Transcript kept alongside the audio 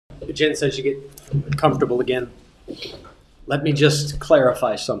Jen says you get comfortable again. Let me just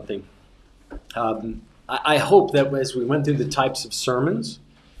clarify something. I hope that as we went through the types of sermons,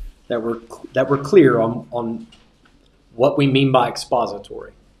 that we're clear on what we mean by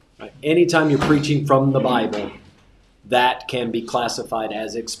expository. Right? Anytime you're preaching from the Bible, that can be classified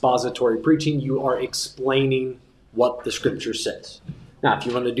as expository preaching. You are explaining what the Scripture says. Now, if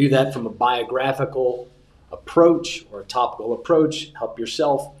you want to do that from a biographical approach or a topical approach, help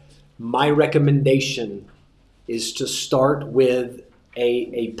yourself. My recommendation is to start with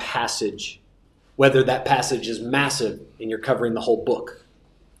a passage, whether that passage is massive and you're covering the whole book,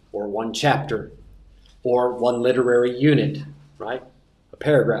 or one chapter, or one literary unit, right? A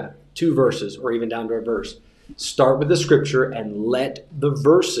paragraph, 2 verses, or even down to a verse. Start with the Scripture and let the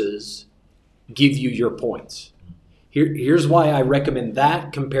verses give you your points. Here's why I recommend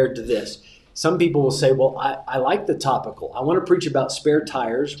that compared to this. Some people will say, well, I like the topical. I want to preach about spare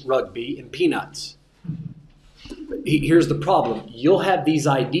tires, rugby, and peanuts. Here's the problem. You'll have these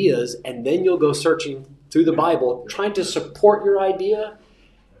ideas, and then you'll go searching through the Bible, trying to support your idea,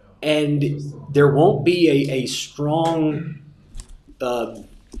 and there won't be a strong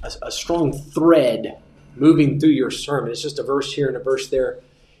thread moving through your sermon. It's just a verse here and a verse there.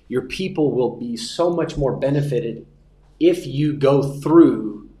 Your people will be so much more benefited if you go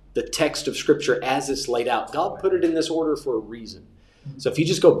through the text of Scripture as it's laid out. God put it in this order for a reason. So if you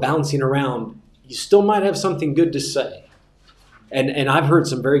just go bouncing around, you still might have something good to say. And I've heard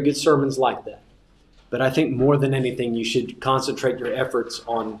some very good sermons like that. But I think more than anything, you should concentrate your efforts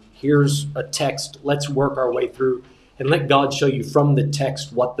on, here's a text, let's work our way through, and let God show you from the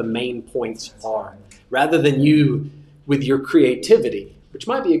text what the main points are. Rather than you, with your creativity, which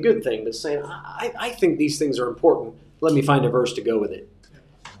might be a good thing, but saying, I think these things are important, let me find a verse to go with it.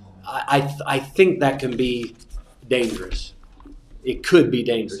 I think that can be dangerous. It could be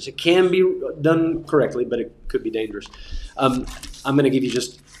dangerous. It can be done correctly, but it could be dangerous. I'm going to give you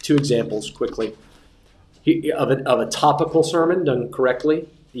just 2 examples quickly of a topical sermon done correctly.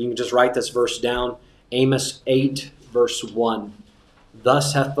 You can just write this verse down. Amos 8, verse 1.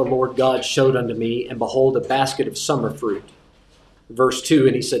 Thus hath the Lord God showed unto me, and behold, a basket of summer fruit. Verse 2,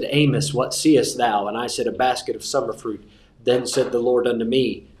 and he said, Amos, what seest thou? And I said, a basket of summer fruit. Then said the Lord unto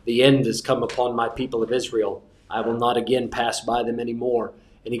me, the end is come upon my people of Israel. I will not again pass by them any more.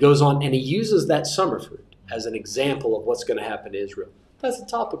 And he goes on, and he uses that summer fruit as an example of what's going to happen to Israel. That's a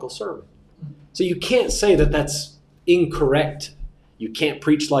topical sermon. So you can't say that that's incorrect. You can't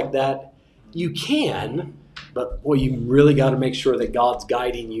preach like that. You can, but boy, you really got to make sure that God's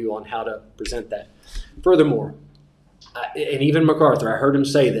guiding you on how to present that. Furthermore, and even MacArthur, I heard him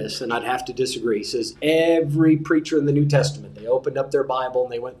say this, and I'd have to disagree. He says every preacher in the New Testament, they opened up their Bible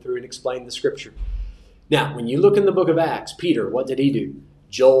and they went through and explained the Scripture. Now, when you look in the book of Acts, Peter, what did he do?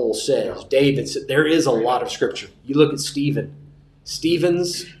 Joel says, David said, there is a lot of Scripture. You look at Stephen.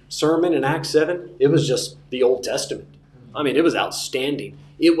 Stephen's sermon in Acts 7, it was just the Old Testament. I mean, it was outstanding.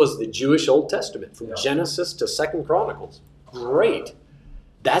 It was the Jewish Old Testament from Genesis to 2 Chronicles. Great.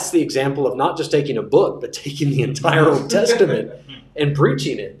 That's the example of not just taking a book, but taking the entire Old Testament and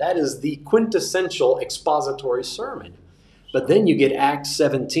preaching it. That is the quintessential expository sermon. But then you get Acts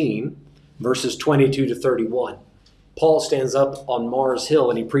 17, verses 22 to 31. Paul stands up on Mars Hill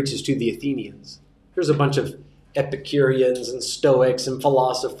and he preaches to the Athenians. There's a bunch of Epicureans and Stoics and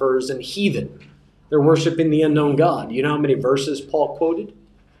philosophers and heathen. They're worshiping the unknown God. You know how many verses Paul quoted?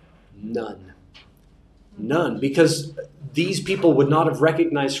 None. None. Because these people would not have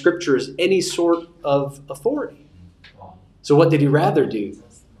recognized Scripture as any sort of authority. So what did he rather do?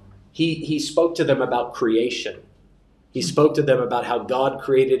 He spoke to them about creation. He spoke to them about how God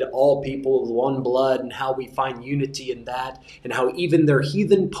created all people of one blood and how we find unity in that, and how even their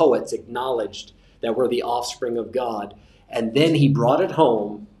heathen poets acknowledged that we're the offspring of God. And then he brought it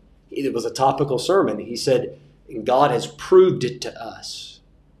home. It was a topical sermon. He said, God has proved it to us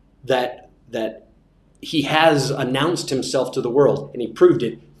that he has announced himself to the world, and he proved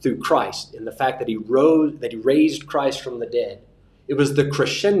it through Christ in the fact that he raised Christ from the dead. It was the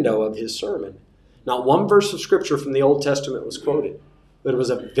crescendo of his sermon. Not one verse of Scripture from the Old Testament was quoted, but it was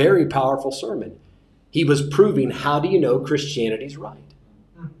a very powerful sermon. He was proving, how do you know Christianity's right?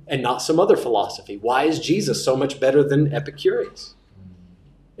 And not some other philosophy. Why is Jesus so much better than Epicurus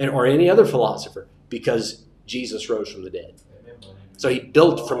or any other philosopher? Because Jesus rose from the dead. So he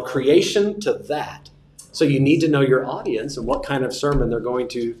built from creation to that. So you need to know your audience and what kind of sermon they're going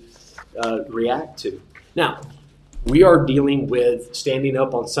to react to. Now, we are dealing with standing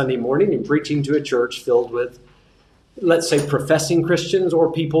up on Sunday morning and preaching to a church filled with, let's say, professing Christians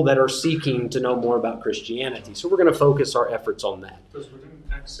or people that are seeking to know more about Christianity. So we're going to focus our efforts on that. Because within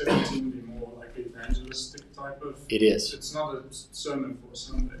Acts 17 be more like evangelistic type of? It is. It's not a sermon for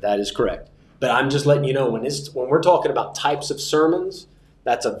Sunday. That is correct. But I'm just letting you know, when we're talking about types of sermons,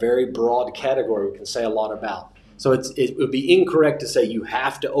 that's a very broad category we can say a lot about. So it would be incorrect to say you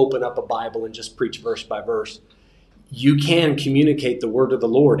have to open up a Bible and just preach verse by verse. You can communicate the word of the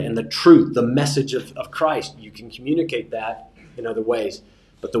Lord and the truth, the message of Christ. You can communicate that in other ways.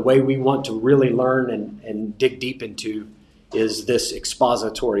 But the way we want to really learn and dig deep into is this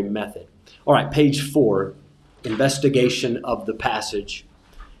expository method. All right, page 4, investigation of the passage.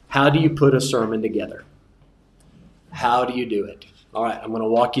 How do you put a sermon together? How do you do it? All right, I'm going to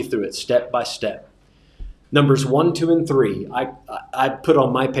walk you through it step by step. Numbers 1, 2, and 3. I put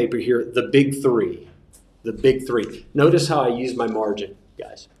on my paper here the big three. The big three. Notice how I use my margin,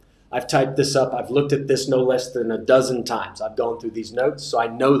 guys. I've typed this up. I've looked at this no less than a dozen times. I've gone through these notes, so I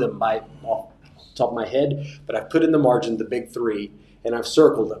know them by off the top of my head. But I've put in the margin the big three, and I've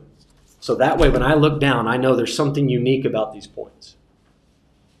circled them. So that way, when I look down, I know there's something unique about these points.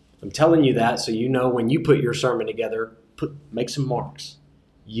 I'm telling you that so you know when you put your sermon together, make some marks.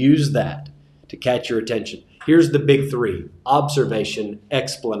 Use that to catch your attention. Here's the big three: observation,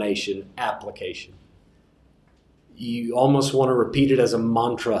 explanation, application. You almost want to repeat it as a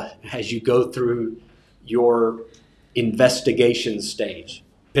mantra as you go through your investigation stage.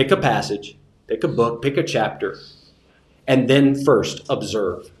 Pick a passage, pick a book, pick a chapter, and then first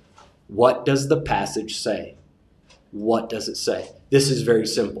observe. What does the passage say? What does it say? This is very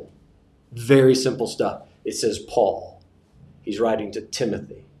simple. Very simple stuff. It says Paul. He's writing to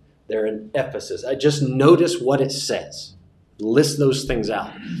Timothy. They're in Ephesus. I just notice what it says. List those things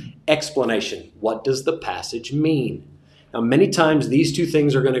out. Explanation. What does the passage mean? Now, many times these two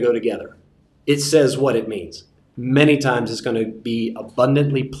things are going to go together. It says what it means. Many times it's going to be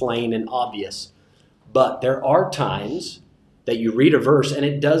abundantly plain and obvious. But there are times that you read a verse and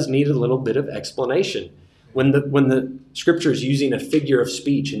it does need a little bit of explanation. When the scripture is using a figure of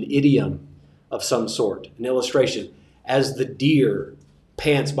speech, an idiom of some sort, an illustration, as the deer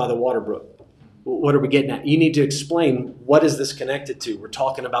pants by the water brook. What are we getting at? You need to explain, what is this connected to? We're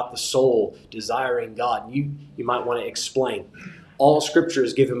talking about the soul desiring God. You might want to explain. All scripture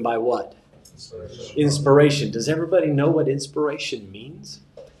is given by what? Inspiration. Does everybody know what inspiration means?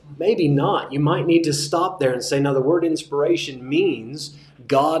 Maybe not. You might need to stop there and say, no, the word inspiration means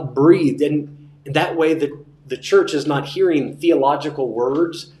God breathed. And that way the church is not hearing theological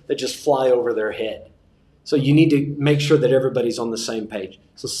words that just fly over their head. So you need to make sure that everybody's on the same page.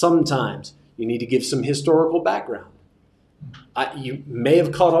 So sometimes you need to give some historical background. You may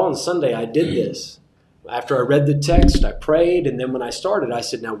have caught on Sunday, I did this. After I read the text, I prayed, and then when I started, I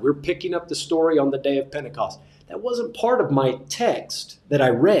said, now we're picking up the story on the day of Pentecost. That wasn't part of my text that I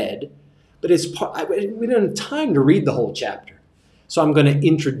read, but it's part. We didn't have time to read the whole chapter. So I'm going to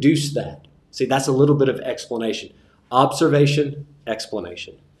introduce that. See, that's a little bit of explanation. Observation,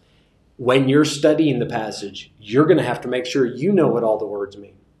 explanation. When you're studying the passage, you're going to have to make sure you know what all the words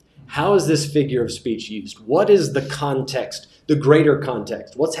mean. How is this figure of speech used? What is the context, the greater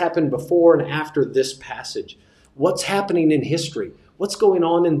context? What's happened before and after this passage? What's happening in history? What's going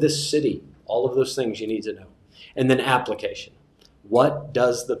on in this city? All of those things you need to know. And then application. What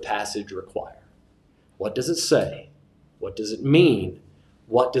does the passage require? What does it say? What does it mean?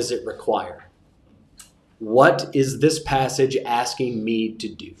 What does it require? What is this passage asking me to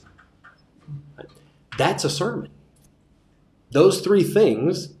do? That's a sermon. Those three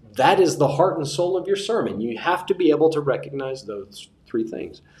things, that is the heart and soul of your sermon. You have to be able to recognize those three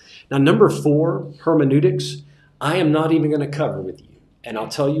things. Now, number 4, hermeneutics, I am not even going to cover with you, and I'll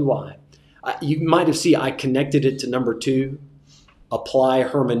tell you why. You might have seen I connected it to number 2, apply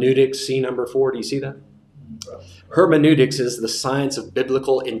hermeneutics, see number 4. Do you see that? Hermeneutics is the science of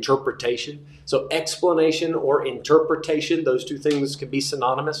biblical interpretation. So explanation or interpretation, those two things can be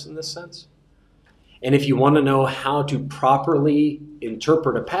synonymous in this sense. And if you want to know how to properly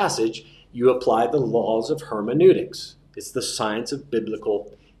interpret a passage, you apply the laws of hermeneutics. It's the science of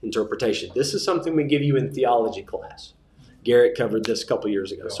biblical interpretation. This is something we give you in theology class. Garrett covered this a couple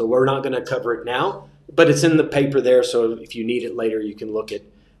years ago, so we're not going to cover it now, but it's in the paper there, so if you need it later, you can look at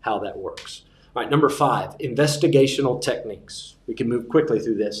how that works. All right, number 5, investigational techniques. We can move quickly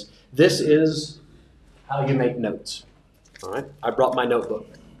through this. This is how you make notes. All right, I brought my notebook.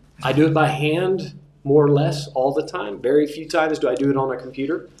 I do it by hand, more or less, all the time. Very few times do I do it on a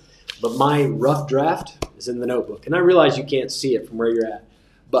computer. But my rough draft is in the notebook. And I realize you can't see it from where you're at.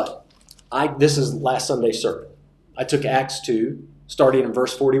 But this is last Sunday's sermon. I took Acts 2, starting in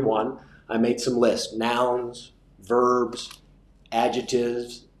verse 41. I made some lists. Nouns, verbs,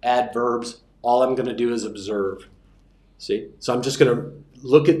 adjectives, adverbs. All I'm going to do is observe. See? So I'm just going to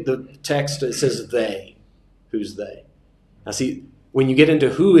look at the text. It says they. Who's they? Now see, when you get into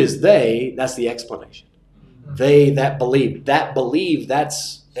who is they, that's the explanation. They that believe. That believe,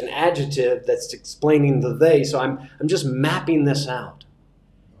 that's an adjective that's explaining the they. So I'm just mapping this out.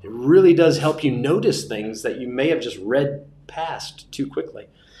 It really does help you notice things that you may have just read past too quickly.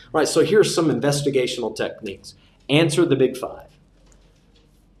 All right, so here's some investigational techniques. Answer the big five.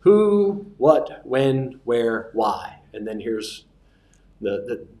 Who, what, when, where, why. And then here's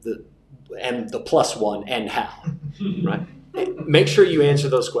the plus one, and how. Right? Make sure you answer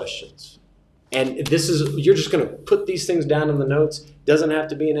those questions. And you're just going to put these things down in the notes. Doesn't have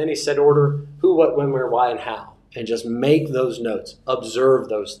to be in any set order. Who, what, when, where, why, and how. And just make those notes. Observe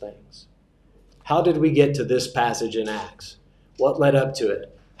those things. How did we get to this passage in Acts? What led up to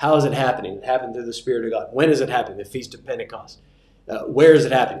it? How is it happening? It happened through the Spirit of God. When is it happening? The Feast of Pentecost. Where is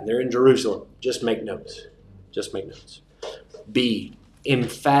it happening? They're in Jerusalem. Just make notes. Just make notes. B,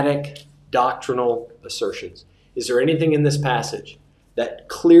 emphatic doctrinal assertions. Is there anything in this passage that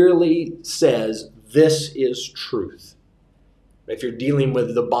clearly says this is truth? If you're dealing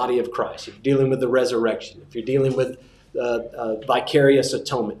with the body of Christ, if you're dealing with the resurrection, if you're dealing with vicarious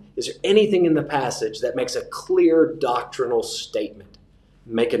atonement, is there anything in the passage that makes a clear doctrinal statement?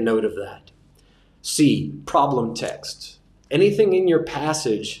 Make a note of that. C, problem texts. Anything in your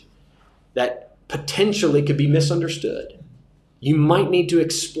passage that potentially could be misunderstood. You might need to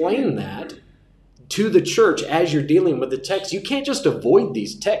explain that to the church as you're dealing with the text. You can't just avoid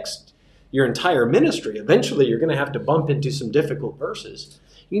these texts your entire ministry. Eventually, you're going to have to bump into some difficult verses.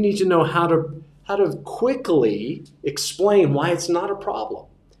 You need to know how to quickly explain why it's not a problem.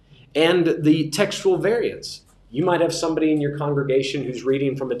 And the textual variants. You might have somebody in your congregation who's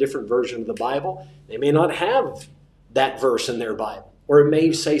reading from a different version of the Bible. They may not have that verse in their Bible, or it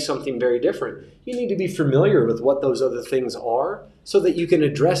may say something very different. You need to be familiar with what those other things are so that you can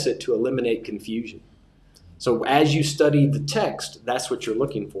address it to eliminate confusion. So as you study the text, that's what you're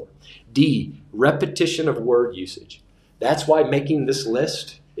looking for. D, repetition of word usage. That's why making this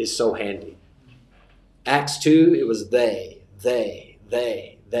list is so handy. Acts 2, it was they.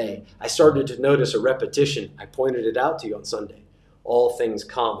 I started to notice a repetition. I pointed it out to you on Sunday. All things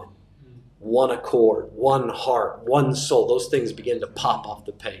common. One accord, one heart, one soul. Those things begin to pop off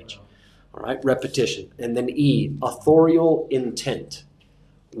the page. All right, repetition. And then E, authorial intent.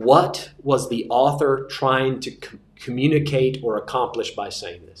 What was the author trying to communicate or accomplish by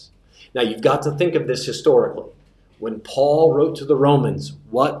saying this? Now, you've got to think of this historically. When Paul wrote to the Romans,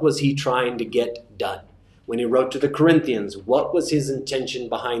 what was he trying to get done? When he wrote to the Corinthians, what was his intention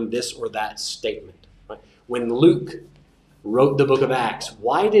behind this or that statement? Right? When Luke wrote the book of Acts,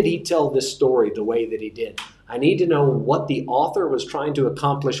 why did he tell this story the way that he did? I need to know what the author was trying to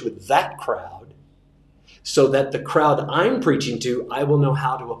accomplish with that crowd so that the crowd I'm preaching to, I will know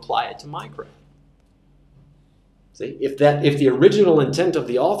how to apply it to my crowd. See, if the original intent of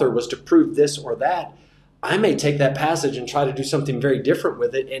the author was to prove this or that, I may take that passage and try to do something very different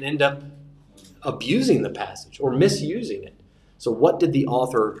with it and end up abusing the passage or misusing it. So what did the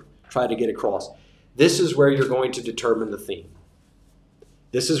author try to get across? This is where you're going to determine the theme.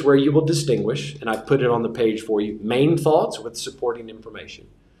 This is where you will distinguish, and I've put it on the page for you, main thoughts with supporting information.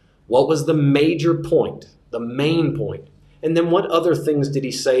 What was the major point, the main point? And then what other things did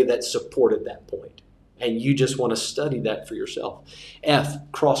he say that supported that point? And you just want to study that for yourself. F,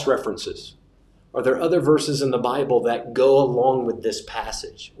 cross-references. Are there other verses in the Bible that go along with this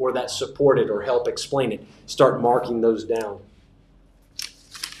passage or that support it or help explain it? Start marking those down.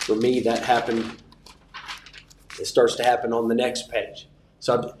 For me, that happened. It starts to happen on the next page.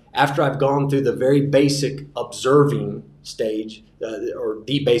 So after I've gone through the very basic observing stage, or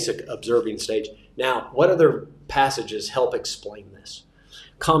the basic observing stage, now what other passages help explain this?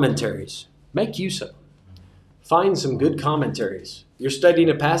 Commentaries. Make use of them. Find some good commentaries. You're studying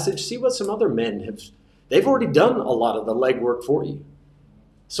a passage, see what some other men have. They've already done a lot of the legwork for you.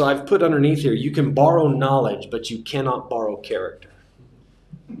 So I've put underneath here, you can borrow knowledge, but you cannot borrow character.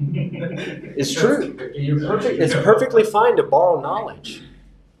 It's true. It's perfectly fine to borrow knowledge.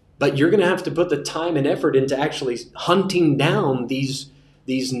 But you're going to have to put the time and effort into actually hunting down these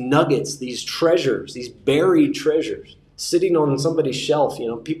nuggets, these treasures, these buried treasures, sitting on somebody's shelf. You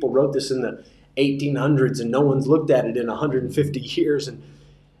know, people wrote this in the 1800s and no one's looked at it in 150 years.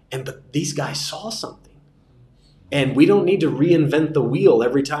 But these guys saw something. And we don't need to reinvent the wheel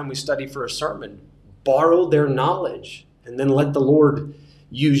every time we study for a sermon. Borrow their knowledge and then let the Lord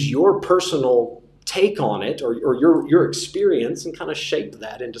use your personal take on it or your experience and kind of shape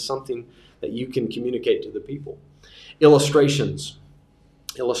that into something that you can communicate to the people. Illustrations.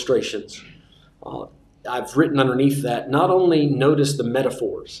 I've written underneath that, not only notice the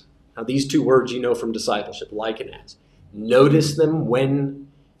metaphors. Now, these two words you know from discipleship, like and as. Notice them when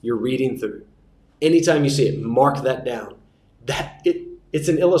you're reading through. Anytime you see it, mark that down. It's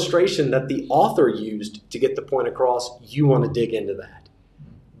an illustration that the author used to get the point across. You want to dig into that.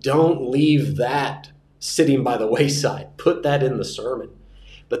 Don't leave that sitting by the wayside. Put that in the sermon.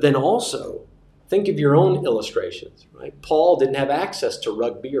 But then also, think of your own illustrations, right? Paul didn't have access to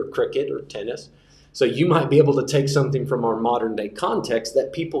rugby or cricket or tennis. So you might be able to take something from our modern day context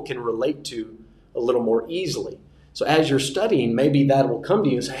that people can relate to a little more easily. So as you're studying, maybe that will come to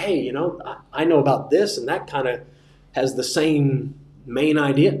you and say, hey, I know about this, and that kind of has the same main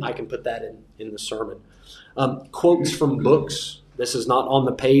idea. I can put that in the sermon. Quotes from books. This is not on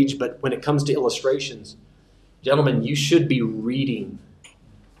the page, but when it comes to illustrations, gentlemen, you should be reading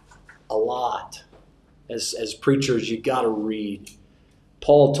a lot. As preachers, you got to read.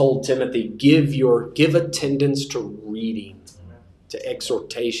 Paul told Timothy, give attendance to reading, to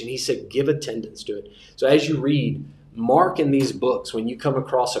exhortation. He said, give attendance to it. So as you read, mark in these books when you come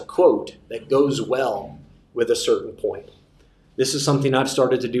across a quote that goes well with a certain point. This is something I've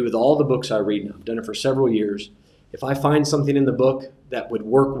started to do with all the books I read now. I've done it for several years. If I find something in the book that would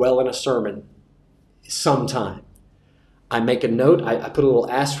work well in a sermon sometime, I make a note. I put a little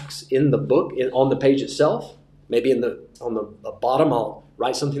asterisk in the book, on the page itself. Maybe on the bottom, I'll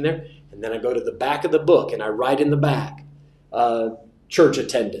write something there. And then I go to the back of the book and I write in the back, church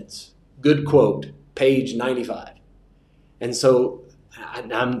attendance, good quote, page 95. And so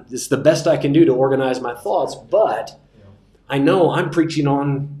it's the best I can do to organize my thoughts, but I know I'm preaching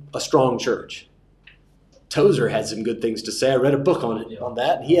on a strong church. Tozer had some good things to say. I read a book on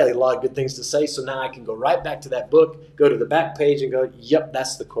that, and he had a lot of good things to say. So now I can go right back to that book, go to the back page, and go, yep,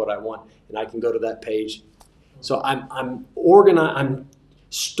 that's the quote I want, and I can go to that page. So I'm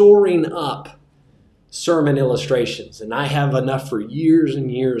storing up sermon illustrations, and I have enough for years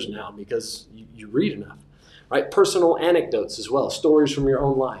and years now because you read enough, right? Personal anecdotes as well, stories from your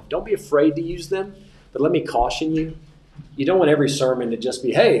own life. Don't be afraid to use them, but let me caution you. You don't want every sermon to just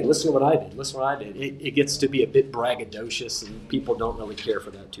be, hey, listen to what I did, listen to what I did. It gets to be a bit braggadocious, and people don't really care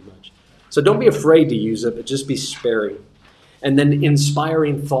for that too much. So don't be afraid to use it, but just be sparing. And then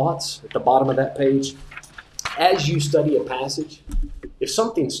inspiring thoughts at the bottom of that page. As you study a passage, if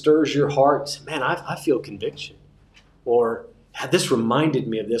something stirs your heart, man, I feel conviction. Or this reminded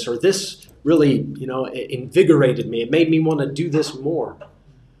me of this, or this really, invigorated me. It made me want to do this more.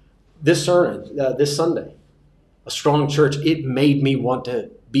 This sermon, this Sunday, a strong church, it made me want to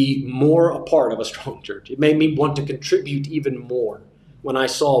be more a part of a strong church. It made me want to contribute even more when I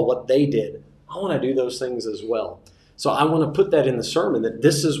saw what they did. I want to do those things as well. So I want to put that in the sermon, that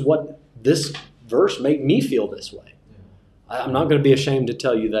this is what this verse made me feel this way. I'm not going to be ashamed to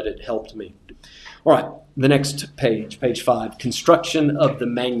tell you that it helped me. All right, the next page, page 5, construction of the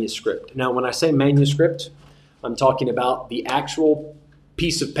manuscript. Now, when I say manuscript, I'm talking about the actual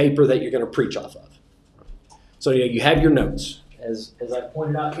piece of paper that you're going to preach off of. So you have your notes. As I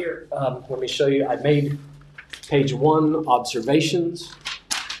pointed out here, let me show you. I made page 1, observations.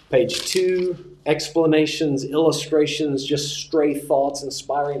 Page 2, explanations, illustrations, just stray thoughts,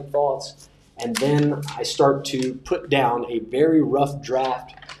 inspiring thoughts. And then I start to put down a very rough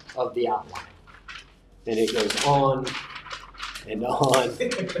draft of the outline. And it goes on and on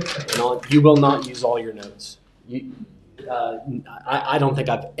and on. You will not use all your notes. I don't think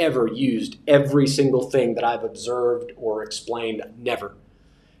I've ever used every single thing that I've observed or explained. Never.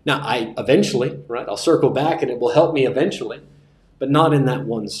 Now, I'll circle back and it will help me eventually, but not in that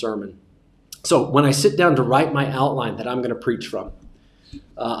one sermon. So when I sit down to write my outline that I'm going to preach from,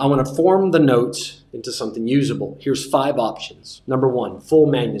 I want to form the notes into something usable. Here's 5 options. Number 1, full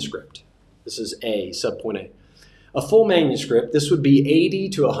manuscript. This is A, subpoint A. A full manuscript, this would be 80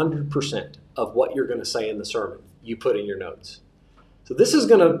 to 100% of what you're going to say in the sermon you put in your notes. So this is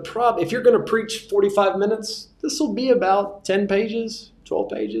going to if you're going to preach 45 minutes, this will be about 10 pages, 12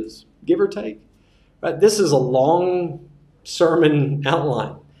 pages, give or take. Right? This is a long sermon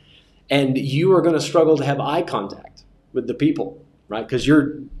outline. And you are going to struggle to have eye contact with the people, right? Because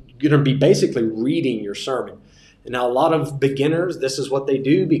you're going to be basically reading your sermon. And now a lot of beginners, this is what they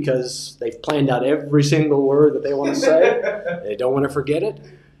do because they've planned out every single word that they want to say. They don't want to forget it.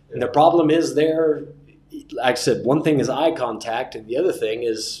 And the problem is like I said, one thing is eye contact, and the other thing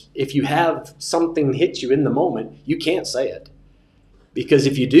is if you have something hit you in the moment, you can't say it. Because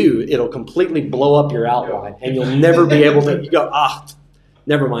if you do, it'll completely blow up your outline, and you'll never be able to, you go,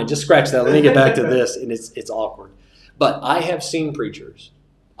 never mind, just scratch that. Let me get back to this, and it's awkward. But I have seen preachers.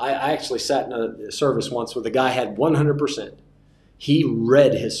 I actually sat in a service once where the guy had 100%. He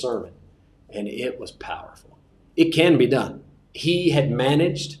read his sermon, And it was powerful. It can be done. He had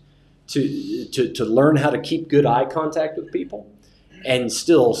managed to learn how to keep good eye contact with people and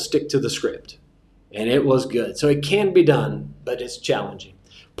still stick to the script. And it was good. So it can be done, but it's challenging.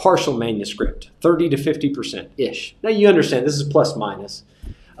 Partial manuscript, 30 to 50%-ish. Now you understand, this is plus minus.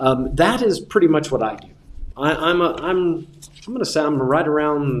 That is pretty much what I do. I'm going to say I'm right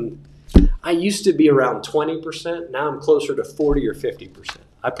around, I used to be around 20%. Now I'm closer to 40 or 50%.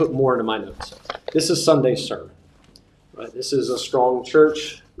 I put more into my notes. This is Sunday's sermon. Right? This is a strong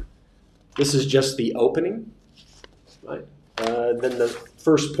church. This is just the opening. Right? Then the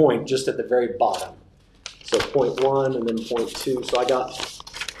first point just at the very bottom. So point 1 and then point 2. So I got,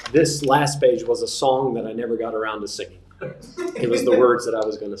 this last page was a song that I never got around to singing. It was the words that I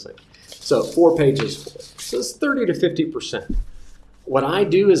was going to sing. So 4 pages for it. So it's 30 to 50%. What I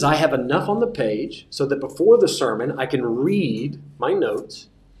do is I have enough on the page so that before the sermon I can read my notes,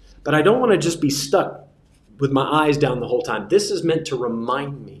 but I don't want to just be stuck with my eyes down the whole time. This is meant to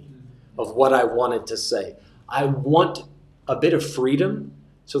remind me of what I wanted to say. I want a bit of freedom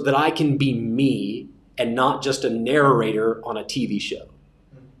so that I can be me and not just a narrator on a TV show.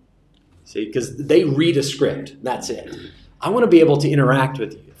 See, because they read a script, that's it. I want to be able to interact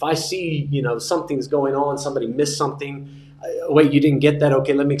with you. If I see, something's going on, somebody missed something, wait, you didn't get that?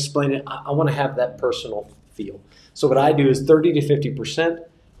 Okay, let me explain it. I want to have that personal feel. So what I do is 30 to 50%,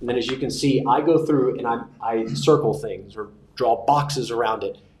 and then as you can see, I go through and I circle things or draw boxes around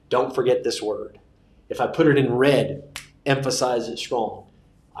it. Don't forget this word. If I put it in red, emphasize it strong.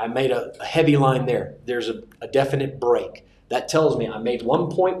 I made a heavy line there. There's a definite break. That tells me I made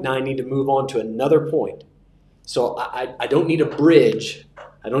 1 point, now I need to move on to another point. So I don't need a bridge.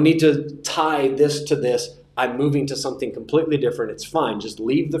 I don't need to tie this to this. I'm moving to something completely different. It's fine. Just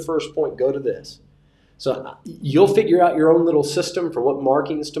leave the first point, go to this. So you'll figure out your own little system for what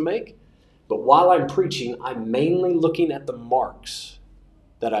markings to make. But while I'm preaching, I'm mainly looking at the marks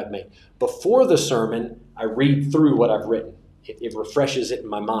that I've made. Before the sermon, I read through what I've written. It refreshes it in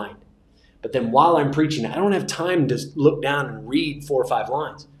my mind. But then while I'm preaching, I don't have time to look down and read 4 or 5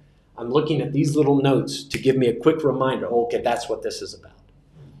 lines. I'm looking at these little notes to give me a quick reminder, okay, that's what this is about.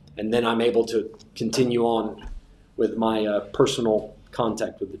 And then I'm able to continue on with my personal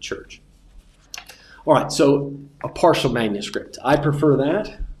contact with the church. All right, so a partial manuscript. I prefer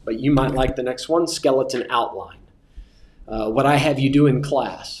that, but you might like the next one, skeleton outline. What I have you do in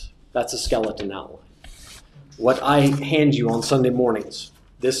class, that's a skeleton outline. What I hand you on Sunday mornings,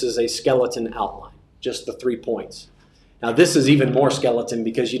 this is a skeleton outline, just the 3 points. Now this is even more skeleton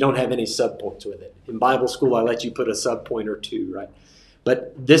because you don't have any subpoints with it. In Bible school, I let you put a subpoint or 2, right?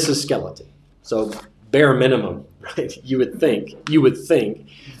 But this is skeleton. So bare minimum, right? You would think.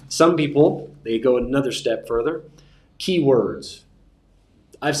 Some people, they go another step further. Keywords.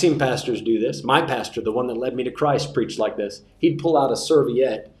 I've seen pastors do this. My pastor, the one that led me to Christ, preached like this. He'd pull out a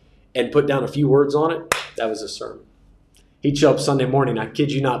serviette and put down a few words on it. That was a sermon. He'd show up Sunday morning, I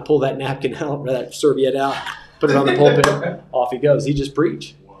kid you not, pull that napkin out, or that serviette out, put it on the pulpit, off he goes. He just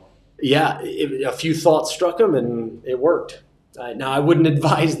preached. Yeah, a few thoughts struck him and it worked. Now, I wouldn't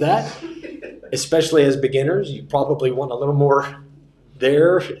advise that, especially as beginners. You probably want a little more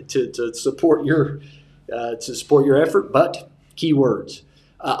there to support your effort, but keywords.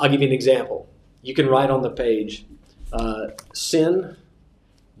 I'll give you an example. You can write on the page, sin,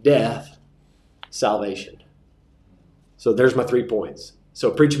 death, salvation. So there's my 3 points.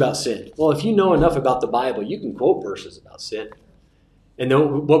 So preach about sin. Well, if you know enough about the Bible, you can quote verses about sin. And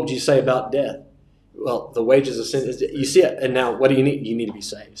then what would you say about death? Well, the wages of sin is, you see it, and now what do you need? You need to be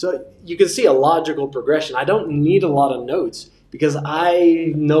saved. So you can see a logical progression. I don't need a lot of notes because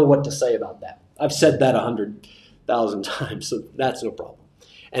I know what to say about that. I've said that 100,000 times, so that's no problem.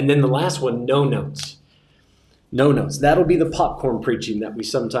 And then the last one, no notes. No notes. That'll be the popcorn preaching that we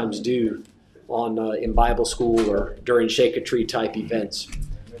sometimes do in Bible school or during Shake a Tree type events.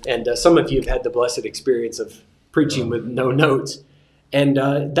 And some of you have had the blessed experience of preaching with no notes. And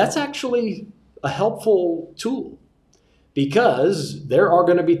that's actually a helpful tool because there are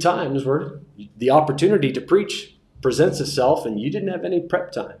going to be times where the opportunity to preach presents itself and you didn't have any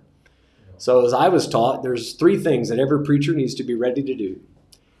prep time. So as I was taught, there's 3 things that every preacher needs to be ready to do.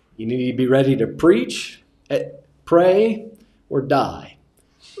 You need to be ready to preach, pray, or die.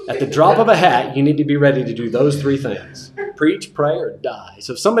 At the drop of a hat, you need to be ready to do those 3 things. Preach, pray, or die.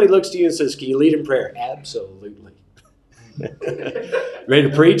 So if somebody looks to you and says, can you lead in prayer? Absolutely. Ready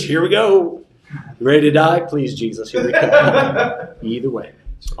to preach? Here we go. Ready to die? Please, Jesus, here we come. Either way.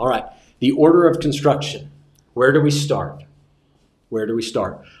 All right. The order of construction. Where do we start? Where do we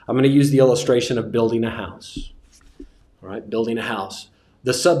start? I'm going to use the illustration of building a house. All right, building a house.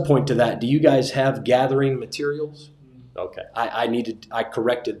 The subpoint to that, do you guys have gathering materials? Okay, I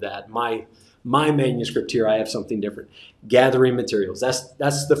corrected that. My manuscript here, I have something different. Gathering materials.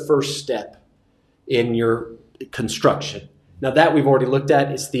 That's the first step in your construction. Now that we've already looked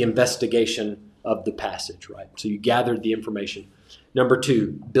at, it's the investigation of the passage, right? So you gathered the information. Number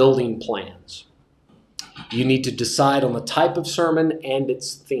 2, building plans. You need to decide on the type of sermon and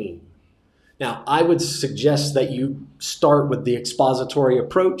its theme. Now, I would suggest that you start with the expository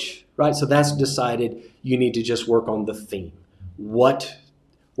approach, right? So that's decided. You need to just work on the theme. What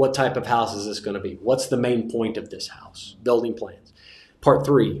type of house is this going to be? What's the main point of this house? Building plans. Part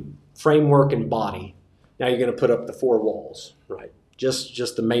 3, framework and body. Now you're going to put up the 4 walls, right?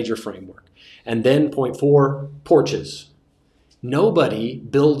 Just the major framework. And then point 4, porches. Nobody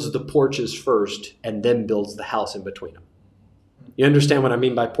builds the porches first and then builds the house in between them. You understand what I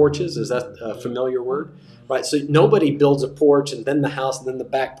mean by porches? Is that a familiar word? Right. So nobody builds a porch and then the house and then the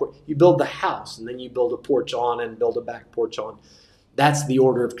back porch. You build the house and then you build a porch on and build a back porch on. That's the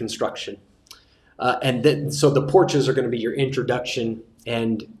order of construction. And then so the porches are going to be your introduction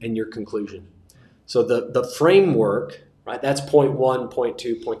and your conclusion. So the framework, right? That's point 1, point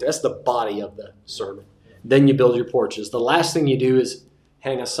 2, point 3. That's the body of the sermon. Then you build your porches. The last thing you do is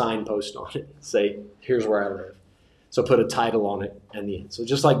hang a signpost on it. Say, here's where I live. So put a title on it and the end. So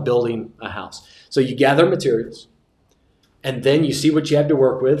just like building a house. So you gather materials, and then you see what you have to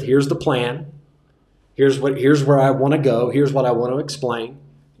work with. Here's the plan. Here's where I want to go. Here's what I want to explain.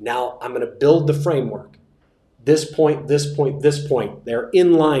 Now I'm going to build the framework. This point, this point, this point. They're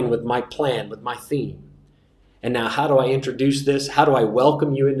in line with my plan, with my theme. And now how do I introduce this? How do I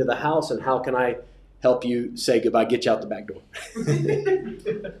welcome you into the house? And how can I help you say goodbye, get you out the back door?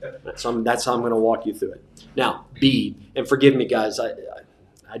 That's how I'm going to walk you through it. Now, B, and forgive me, guys,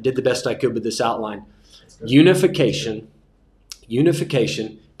 I did the best I could with this outline. Unification,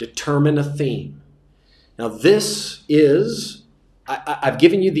 determine a theme. Now, this is, I've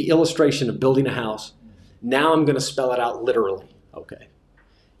given you the illustration of building a house. Now I'm going to spell it out literally, okay?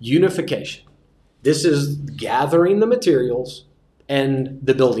 Unification. This is gathering the materials and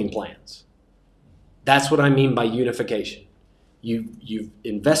the building plans. That's what I mean by unification. You've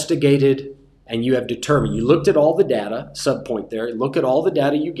investigated and you have determined. You looked at all the data, subpoint there, look at all the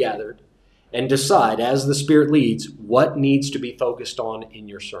data you gathered and decide as the Spirit leads what needs to be focused on in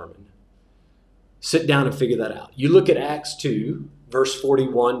your sermon. Sit down and figure that out. You look at Acts 2, verse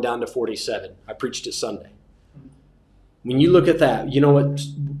 41 down to 47. I preached it Sunday. When you look at that, you know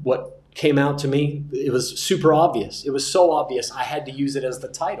what came out to me? It was super obvious. It was so obvious I had to use it as the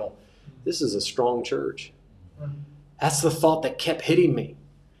title. This is a strong church. That's the thought that kept hitting me.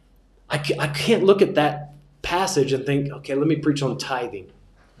 I can't look at that passage and think, okay, let me preach on tithing.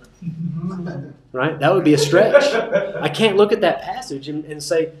 Right? That would be a stretch. I can't look at that passage and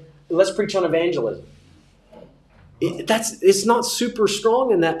say, let's preach on evangelism. It's not super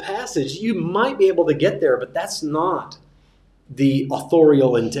strong in that passage. You might be able to get there, but that's not the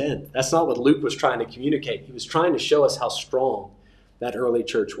authorial intent. That's not what Luke was trying to communicate. He was trying to show us how strong that early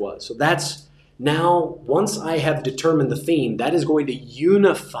church was. So that's now, once I have determined the theme, that is going to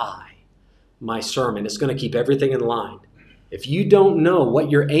unify my sermon. It's going to keep everything in line. If you don't know what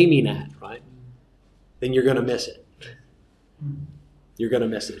you're aiming at, right, then you're going to miss it. You're going to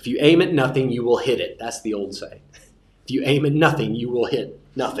miss it. If you aim at nothing, you will hit it. That's the old saying. If you aim at nothing, you will hit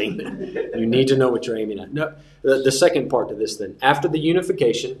nothing. You need to know what you're aiming at. No, the second part to this then, after the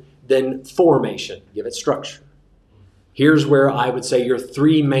unification, then formation. Give it structure. Here's where I would say your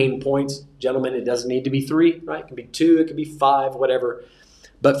 3 main points. Gentlemen, it doesn't need to be 3, right? It can be 2, it could be 5, whatever.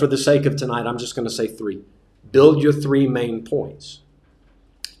 But for the sake of tonight, I'm just going to say 3. Build your 3 main points.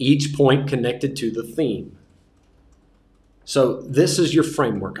 Each point connected to the theme. So this is your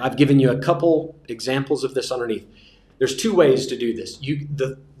framework. I've given you a couple examples of this underneath. There's 2 ways to do this.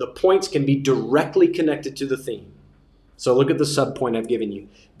 The points can be directly connected to the theme. So look at the subpoint I've given you.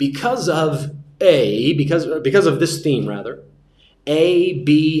 Because of this theme, rather, A,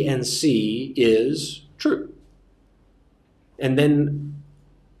 B, and C is true. And then,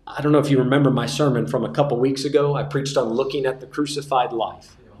 I don't know if you remember my sermon from a couple weeks ago. I preached on looking at the crucified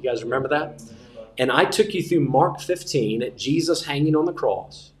life. You guys remember that? And I took you through Mark 15 at Jesus hanging on the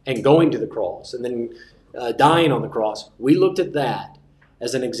cross and going to the cross and then dying on the cross. We looked at that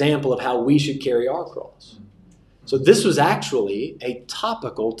as an example of how we should carry our cross. So this was actually a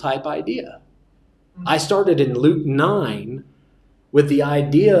topical type idea. I started in Luke 9 with the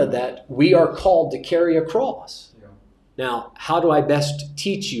idea that we are called to carry a cross. Now, how do I best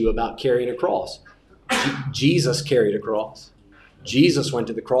teach you about carrying a cross? Jesus carried a cross. Jesus went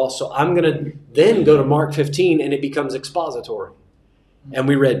to the cross. So I'm going to then go to Mark 15 and it becomes expository. And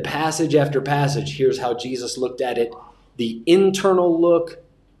we read passage after passage. Here's how Jesus looked at it. The internal look,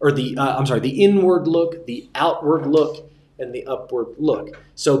 or the inward look, the outward look, and the upward look.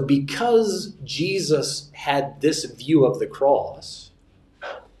 So because Jesus had this view of the cross,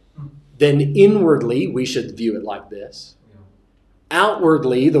 then inwardly we should view it like this.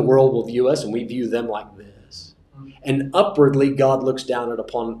 Outwardly, the world will view us and we view them like this. And upwardly, God looks down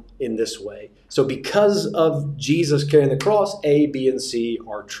upon in this way. So because of Jesus carrying the cross, A, B, and C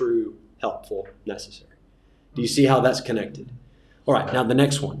are true, helpful, necessary. Do you see how that's connected? All right, now the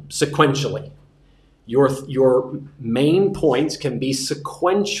next one, sequentially. Your main points can be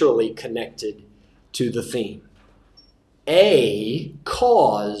sequentially connected to the theme. A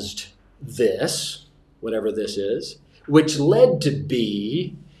caused this, whatever this is, which led to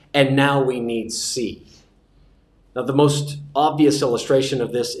B, and now we need C. Now, the most obvious illustration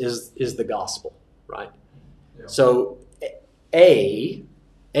of this is the gospel, right? Yeah. So, A,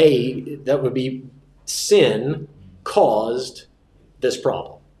 that would be sin caused this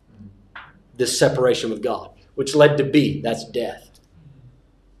problem, this separation with God, which led to B, that's death.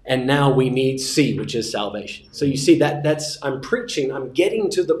 And now we need C, which is salvation. So you see, I'm getting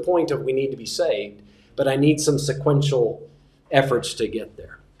to the point of we need to be saved, but I need some sequential efforts to get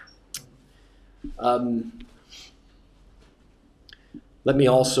there. Let me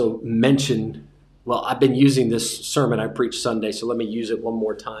also mention, well, I've been using this sermon I preach Sunday, so let me use it one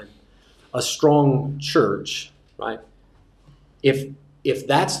more time. A strong church, right? If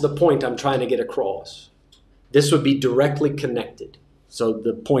that's the point I'm trying to get across, this would be directly connected. So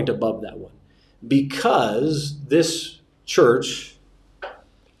the point above that one. Because this church,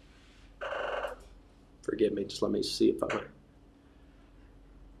 forgive me, just let me see if I'm right.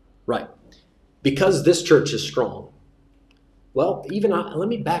 Right. Because this church is strong. Well, let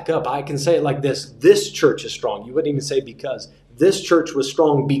me back up. I can say it like this. This church is strong. You wouldn't even say because. This church was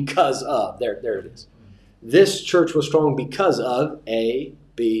strong because of. There it is. This church was strong because of A,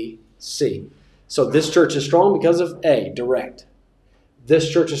 B, C. So this church is strong because of A, direct.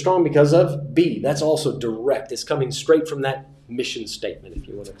 This church is strong because of B. That's also direct. It's coming straight from that mission statement, if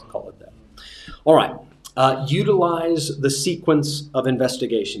you want to call it that. All right. Utilize the sequence of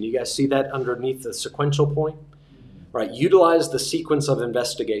investigation. You guys see that underneath the sequential point? Right, utilize the sequence of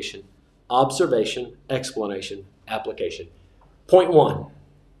investigation, observation, explanation, application. Point one,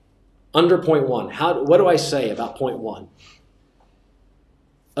 under point one, what do I say about point one?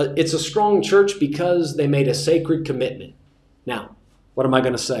 It's a strong church because they made a sacred commitment. Now, what am I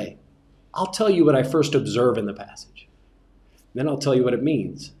going to say? I'll tell you what I first observe in the passage. Then I'll tell you what it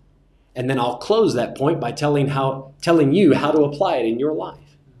means. And then I'll close that point by telling you how to apply it in your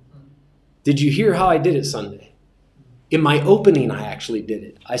life. Did you hear how I did it Sunday? In my opening, I actually did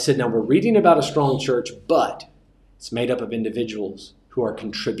it. I said, now we're reading about a strong church, but it's made up of individuals who are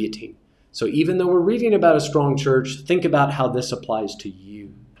contributing. So even though we're reading about a strong church, think about how this applies to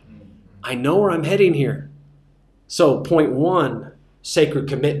you. I know where I'm heading here. So point one, sacred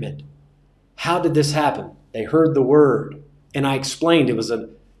commitment. How did this happen? They heard the word, and I explained it was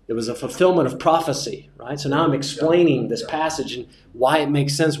a fulfillment of prophecy, right? So now I'm explaining this passage and why it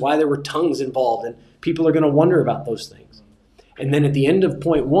makes sense, why there were tongues involved, and people are going to wonder about those things. And then at the end of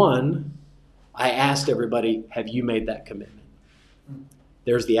point one, I asked everybody, have you made that commitment?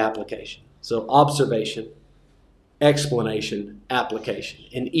 There's the application. So observation, explanation, application.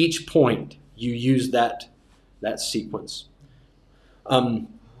 In each point, you use that sequence. And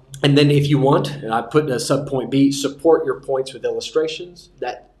then if you want, and I put a subpoint B, support your points with illustrations.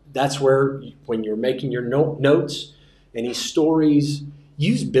 That's where, when you're making your notes, any stories,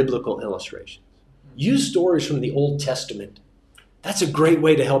 use biblical illustrations. Use stories from the Old Testament. That's a great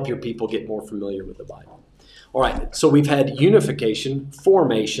way to help your people get more familiar with the Bible. All right, so we've had unification,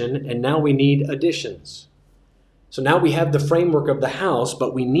 formation, and now we need additions. So now we have the framework of the house,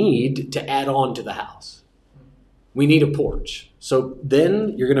 but we need to add on to the house. We need a porch. So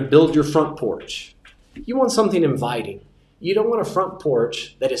then you're going to build your front porch. You want something inviting. You don't want a front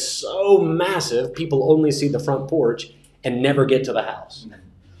porch that is so massive people only see the front porch and never get to the house.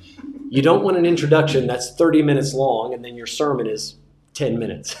 You don't want an introduction that's 30 minutes long and then your sermon is 10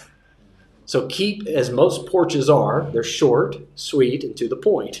 minutes. So keep, as most porches are, they're short, sweet, and to the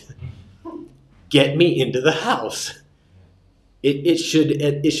point. Get me into the house. It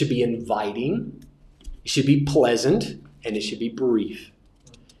should be inviting, it should be pleasant, and it should be brief.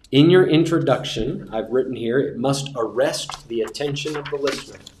 In your introduction, I've written here, it must arrest the attention of the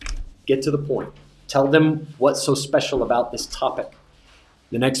listener. Get to the point. Tell them what's so special about this topic.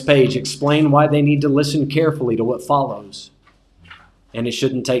 The next page, explain why they need to listen carefully to what follows. And it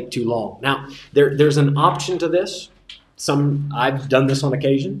shouldn't take too long. Now, there's an option to this. I've done this on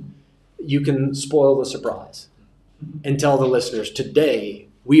occasion. You can spoil the surprise and tell the listeners, today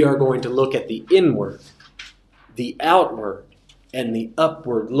we are going to look at the inward, the outward, and the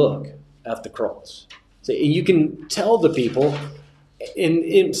upward look at the cross. So you can tell the people,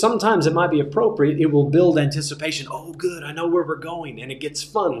 and sometimes it might be appropriate, it will build anticipation. Oh, good, I know where we're going, and it gets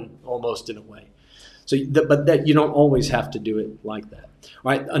fun almost in a way. So, but that you don't always have to do it like that.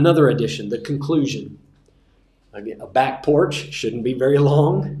 All right, another addition, the conclusion. Again, a back porch shouldn't be very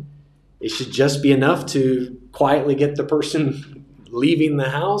long. It should just be enough to quietly get the person leaving the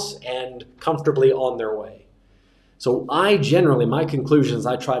house and comfortably on their way. So my conclusions,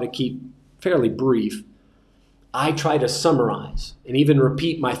 I try to keep fairly brief. I try to summarize and even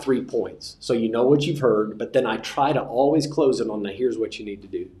repeat my 3 points. So you know what you've heard, but then I try to always close it on, now here's what you need to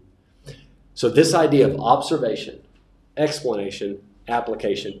do. So this idea of observation, explanation,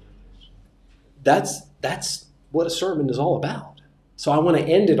 application, that's what a sermon is all about. So I want to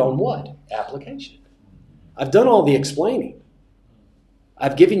end it on what? Application. I've done all the explaining.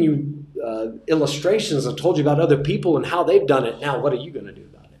 I've given you illustrations. I've told you about other people and how they've done it. Now, what are you going to do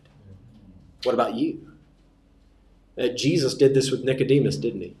about it? What about you? Jesus did this with Nicodemus,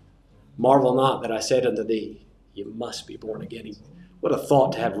 didn't he? Marvel not that I said unto thee, you must be born again. What a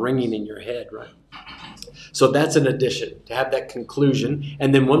thought to have ringing in your head, right? So that's an addition, to have that conclusion.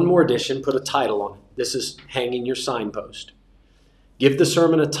 And then one more addition, put a title on it. This is hanging your signpost. Give the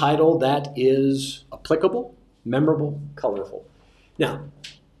sermon a title that is applicable, memorable, colorful. Now,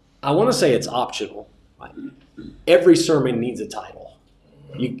 I want to say it's optional. Every sermon needs a title.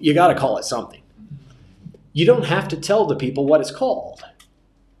 You got to call it something. You don't have to tell the people what it's called.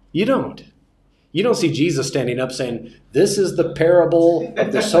 You don't. You don't see Jesus standing up saying, this is the parable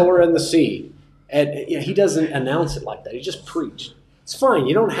of the sower and the seed. And he doesn't announce it like that. He just preached. It's fine.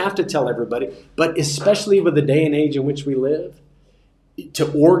 You don't have to tell everybody. But especially with the day and age in which we live,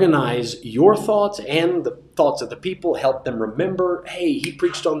 to organize your thoughts and the thoughts of the people, help them remember, hey, he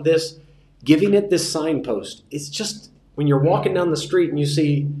preached on this, giving it this signpost. It's just when you're walking down the street and you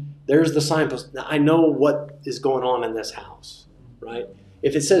see, there's the signpost. Now, I know what is going on in this house, right?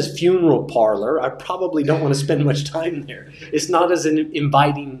 If it says funeral parlor, I probably don't want to spend much time there. It's not as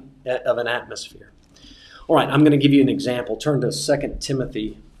inviting of an atmosphere. All right, I'm going to give you an example. Turn to 2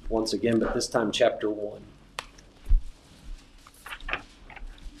 Timothy once again, but this time chapter 1.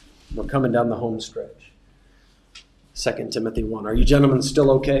 We're coming down the home stretch. 2 Timothy 1. Are you gentlemen still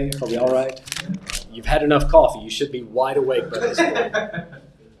okay? Are we all right? You've had enough coffee. You should be wide awake by this point.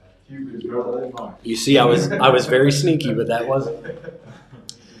 You see, I was very sneaky with that, wasn't I?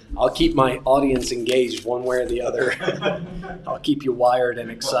 I'll keep my audience engaged one way or the other. I'll keep you wired and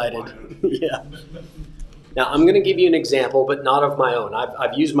excited. Yeah. Now, I'm going to give you an example, but not of my own.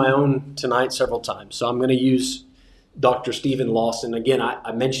 I've used my own tonight several times. So I'm going to use Dr. Stephen Lawson. Again,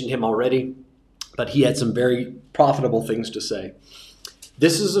 I mentioned him already, but he had some very profitable things to say.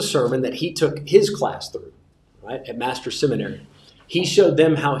 This is a sermon that he took his class through, right, at Master Seminary. He showed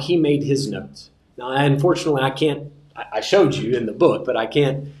them how he made his notes. Now, unfortunately, I showed you in the book, but I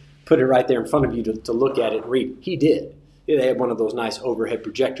can't put it right there in front of you to look at it and read. He did. They had one of those nice overhead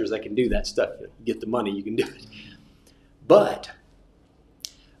projectors that can do that stuff. You get the money, you can do it. But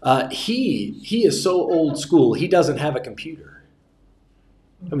he is so old school, he doesn't have a computer.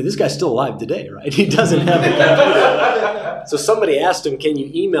 I mean, this guy's still alive today, right? He doesn't have a computer. So somebody asked him, can you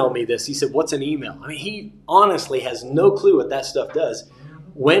email me this? He said, what's an email? I mean, he honestly has no clue what that stuff does.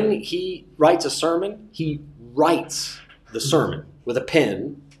 When he writes a sermon, he writes the sermon with a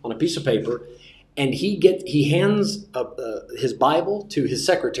pen on a piece of paper, and he hands his Bible to his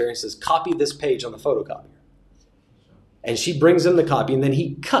secretary and says, copy this page on the photocopier. And she brings him the copy, and then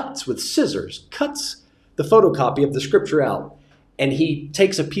he cuts with scissors, cuts the photocopy of the scripture out, and he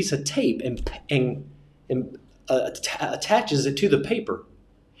takes a piece of tape and attaches it to the paper,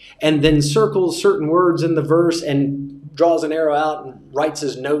 and then circles certain words in the verse and draws an arrow out and writes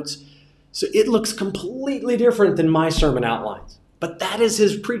his notes. So it looks completely different than my sermon outlines. But that is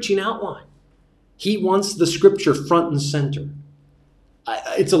his preaching outline. He wants the scripture front and center.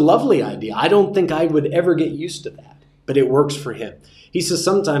 It's a lovely idea. I don't think I would ever get used to that, but it works for him. He says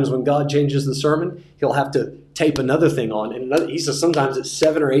sometimes when God changes the sermon, he'll have to tape another thing on. And he says sometimes it's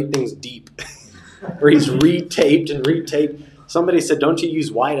 7 or 8 things deep, where he's retaped and retaped. Somebody said, don't you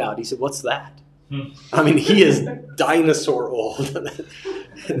use whiteout? He said, what's that? I mean, he is dinosaur old.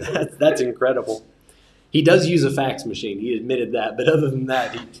 That's incredible. He does use a fax machine. He admitted that. But other than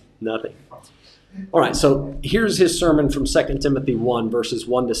that, nothing. All right, so here's his sermon from 2 Timothy 1, verses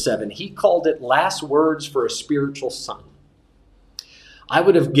 1 to 7. He called it Last Words for a Spiritual Son. I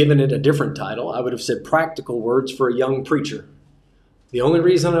would have given it a different title. I would have said Practical Words for a Young Preacher. The only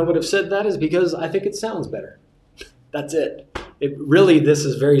reason I would have said that is because I think it sounds better. That's it. This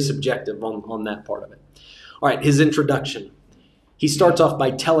is very subjective on that part of it. All right, his introduction. He starts off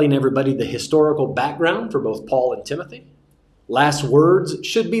by telling everybody the historical background for both Paul and Timothy. Last words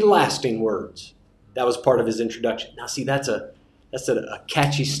should be lasting words. That was part of his introduction. Now, see, that's a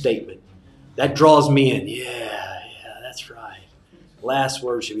catchy statement. That draws me in. Yeah, that's right. Last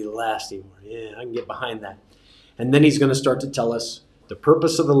words should be lasting words. Yeah, I can get behind that. And then he's going to start to tell us the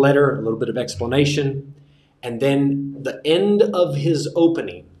purpose of the letter, a little bit of explanation, and then the end of his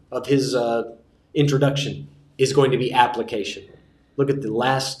opening, of his introduction, is going to be application. Look at the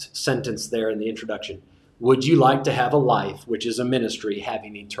last sentence there in the introduction. Would you like to have a life which is a ministry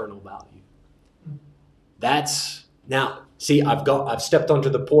having eternal value? Now, see, I've stepped onto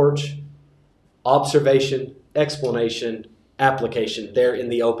the porch. Observation, explanation, application there in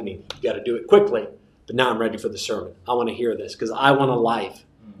the opening. You got to do it quickly, but now I'm ready for the sermon. I want to hear this because I want a life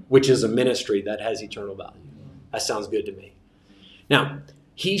which is a ministry that has eternal value. That sounds good to me. Now,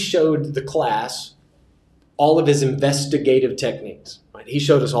 he showed the class all of his investigative techniques. Right? He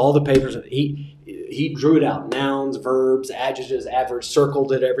showed us all the papers. He drew it out, nouns, verbs, adjectives, adverbs,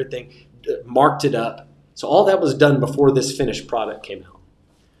 circled it, everything, marked it up. So all that was done before this finished product came out.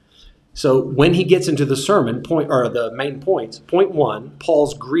 So when he gets into the sermon, the main points, point 1,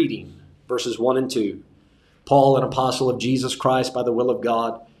 Paul's greeting, verses 1 and 2. Paul, an apostle of Jesus Christ by the will of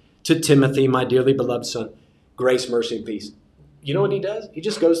God, to Timothy, my dearly beloved son, grace, mercy, and peace. You know what he does? He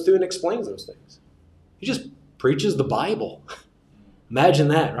just goes through and explains those things. He just preaches the Bible. Imagine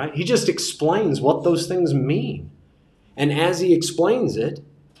that, right? He just explains what those things mean. And as he explains it,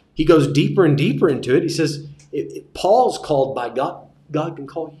 he goes deeper and deeper into it. He says, Paul's called by God. God can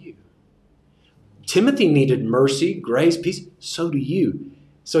call you. Timothy needed mercy, grace, peace. So do you.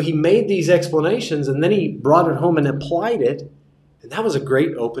 So he made these explanations, and then he brought it home and applied it. And that was a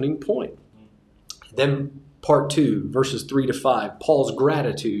great opening point. Then part 2, verses 3 to 5, Paul's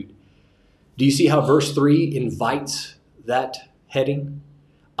gratitude. Do you see how verse 3 invites that heading?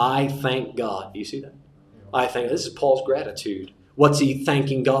 I thank God. Do you see that? This is Paul's gratitude. What's he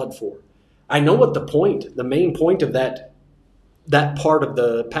thanking God for? I know what the main point of that part of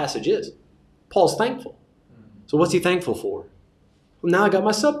the passage is. Paul's thankful. So what's he thankful for? Well, now I got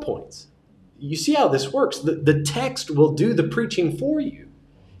my subpoints. You see how this works. The text will do the preaching for you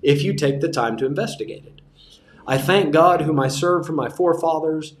if you take the time to investigate it. I thank God whom I served from my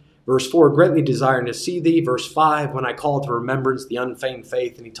forefathers. Verse 4, greatly desiring to see thee. Verse 5, when I call to remembrance the unfeigned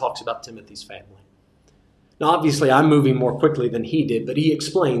faith, and he talks about Timothy's family. Now, obviously, I'm moving more quickly than he did, but he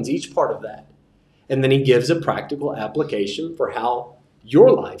explains each part of that. And then he gives a practical application for how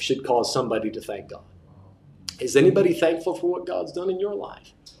your life should cause somebody to thank God. Is anybody thankful for what God's done in your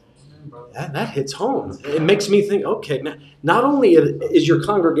life? That hits home. It makes me think, okay, man, not only is your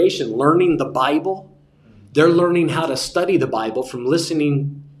congregation learning the Bible, they're learning how to study the Bible from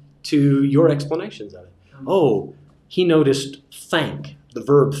listening to your explanations of it. Oh, he noticed thank, the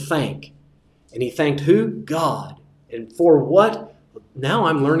verb thank. And he thanked who? God. And for what? Now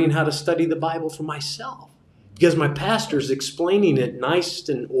I'm learning how to study the Bible for myself because my pastor's explaining it nice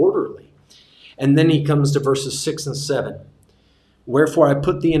and orderly. And then he comes to verses 6 and 7. Wherefore I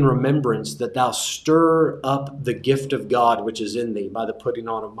put thee in remembrance that thou stir up the gift of God which is in thee by the putting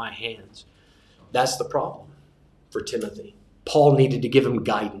on of my hands. That's the problem for Timothy. Paul needed to give him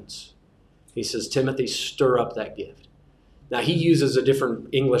guidance. He says, Timothy, stir up that gift. Now he uses a different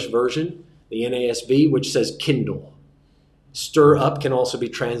English version, the NASB, which says kindle. Stir up can also be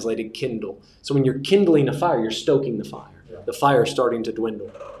translated kindle. So when you're kindling a fire, you're stoking the fire. The fire is starting to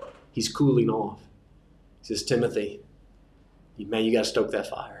dwindle. He's cooling off. He says, Timothy, man, you got to stoke that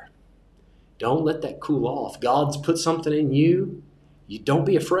fire. Don't let that cool off. God's put something in you. You don't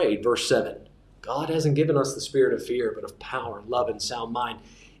be afraid. Verse 7. God hasn't given us the spirit of fear, but of power, love, and sound mind.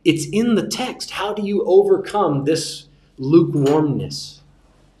 It's in the text. How do you overcome this lukewarmness?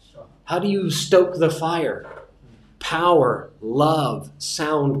 How do you stoke the fire? Power, love,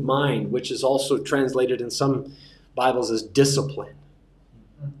 sound mind, which is also translated in some Bibles as discipline.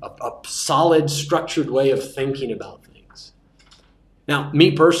 A solid, structured way of thinking about things. Now,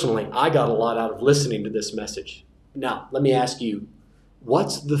 me personally, I got a lot out of listening to this message. Now, let me ask you,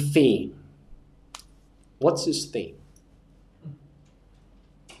 what's the theme? What's his theme?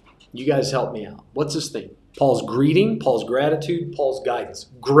 You guys help me out. What's his theme? Paul's greeting, Paul's gratitude, Paul's guidance.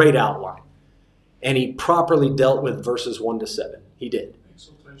 Great outline. And he properly dealt with verses 1 to 7. He did.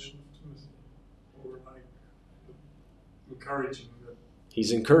 Exaltation of Timothy, or like encouraging them.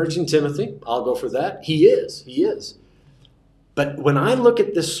 He's encouraging Timothy. I'll go for that. He is. But when I look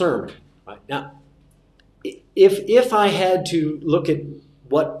at this sermon, right, now, if I had to look at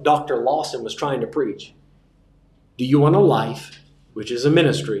what Dr. Lawson was trying to preach, do you want a life, which is a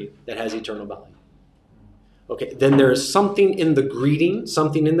ministry, that has eternal value? Okay, then there is something in the greeting,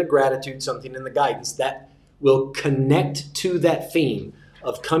 something in the gratitude, something in the guidance that will connect to that theme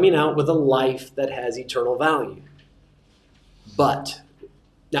of coming out with a life that has eternal value. But,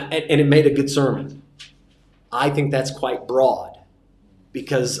 now, and it made a good sermon. I think that's quite broad,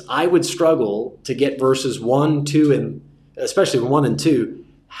 because I would struggle to get verses 1, 2, and especially 1 and 2.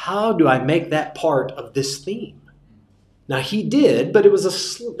 How do I make that part of this theme? Now, he did, but there was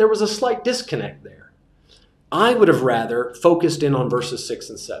a slight disconnect there. I would have rather focused in on verses 6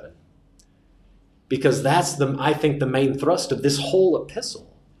 and 7, because that's I think the main thrust of this whole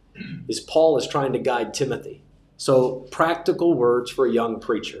epistle is Paul is trying to guide Timothy. So practical words for a young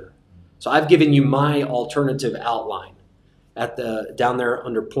preacher. So I've given you my alternative outline down there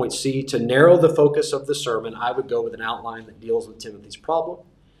under point C. To narrow the focus of the sermon, I would go with an outline that deals with Timothy's problem.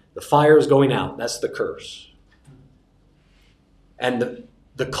 The fire is going out. That's the curse. And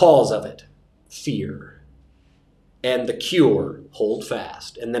the cause of it, fear. And the cure, hold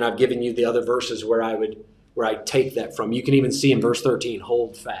fast. And then I've given you the other verses where I take that from. You can even see in verse 13,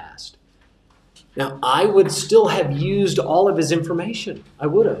 hold fast. Now, I would still have used all of his information. I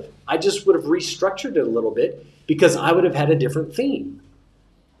would have. I just would have restructured it a little bit, because I would have had a different theme.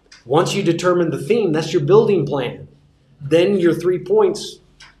 Once you determine the theme, that's your building plan. Then your 3 points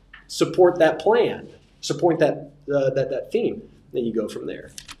support that plan, support that theme. Then you go from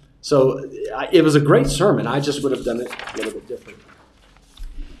there. So it was a great sermon. I just would have done it a little bit different.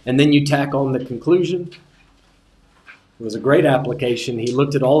 And then you tack on the conclusion. It was a great application. He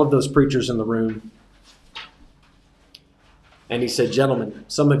looked at all of those preachers in the room, and he said, gentlemen,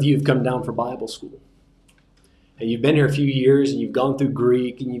 some of you have come down for Bible school. And you've been here a few years, and you've gone through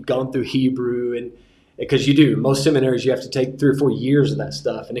Greek, and you've gone through Hebrew, and because you do. Most seminaries, you have to take 3 or 4 years of that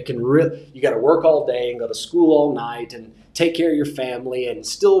stuff. And it can you got to work all day and go to school all night and take care of your family and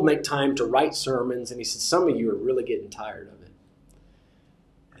still make time to write sermons. And he said, some of you are really getting tired of it.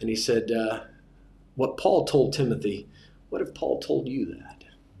 And he said, what Paul told Timothy, what if Paul told you that?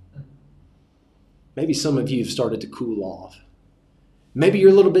 Maybe some of you have started to cool off. Maybe you're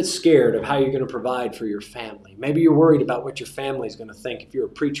a little bit scared of how you're going to provide for your family. Maybe you're worried about what your family is going to think if you're a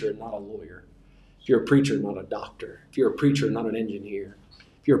preacher and not a lawyer. If you're a preacher, not a doctor. If you're a preacher, not an engineer.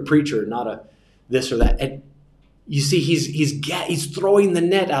 If you're a preacher, not a this or that. And you see, he's throwing the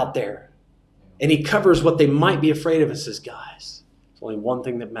net out there. And he covers what they might be afraid of and says, guys, there's only one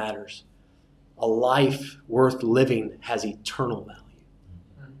thing that matters. A life worth living has eternal value.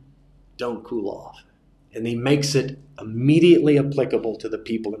 Don't cool off. And he makes it immediately applicable to the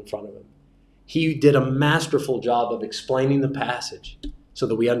people in front of him. He did a masterful job of explaining the passage so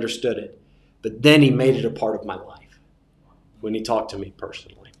that we understood it. But then he made it a part of my life when he talked to me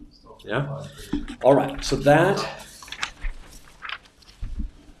personally. Yeah? All right. So that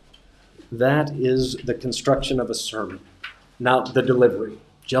is the construction of a sermon. Now, the delivery.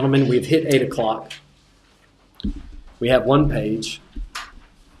 Gentlemen, we've hit 8 o'clock. We have 1 page.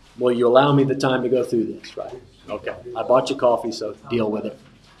 Will you allow me the time to go through this, right? Okay. I bought you coffee, so deal with it.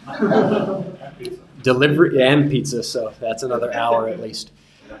 Delivery and pizza, so that's another hour at least.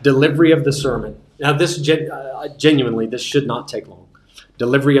 Delivery of the sermon. Now, this genuinely, this should not take long.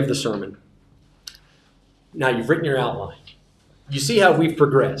 Delivery of the sermon. Now, you've written your outline. You see how we've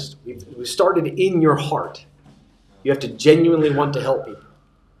progressed. We've started in your heart. You have to genuinely want to help people.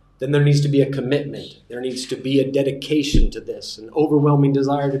 Then there needs to be a commitment. There needs to be a dedication to this, an overwhelming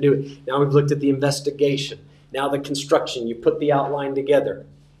desire to do it. Now we've looked at the investigation. Now the construction. You put the outline together.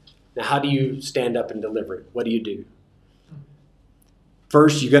 Now how do you stand up and deliver it? What do you do?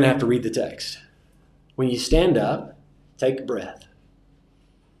 First, you're going to have to read the text. When you stand up, take a breath.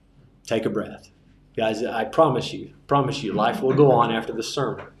 Take a breath. Guys, I promise you, life will go on after the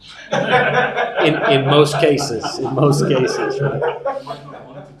sermon. In most cases, right?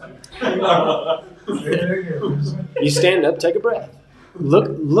 You stand up, take a breath.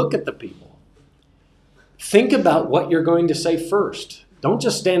 Look at the people. Think about what you're going to say first. Don't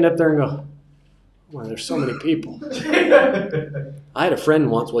just stand up there and go, well, there's so many people. I had a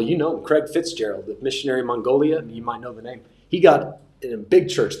friend once, well, you know him, Craig Fitzgerald, the missionary in Mongolia. You might know the name. He got in a big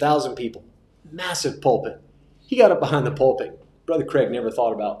church, 1,000 people, massive pulpit. He got up behind the pulpit. Brother Craig never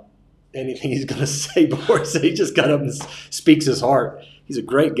thought about anything he's going to say before, so he just got up and speaks his heart. He's a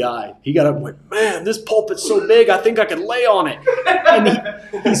great guy. He got up and went, man, this pulpit's so big, I think I could lay on it.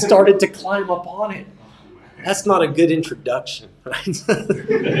 And he started to climb up on it. That's not a good introduction, right?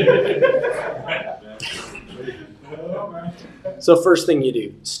 So first thing you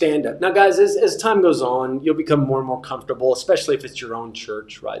do, stand up. Now, guys, as time goes on, you'll become more and more comfortable, especially if it's your own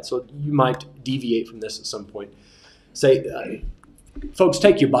church, right? So you might deviate from this at some point. Say, folks,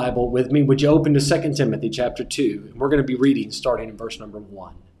 take your Bible with me. Would you open to 2 Timothy chapter 2? And we're going to be reading starting in verse number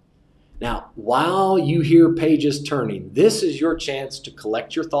 1. Now, while you hear pages turning, this is your chance to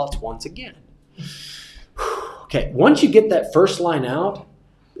collect your thoughts once again. Okay, once you get that first line out,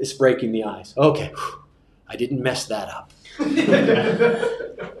 it's breaking the ice. Okay, I didn't mess that up.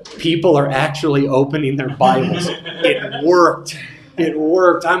 People are actually opening their Bibles. It worked. It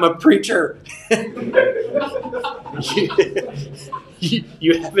worked. I'm a preacher.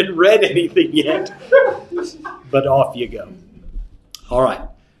 You haven't read anything yet, but off you go. All right,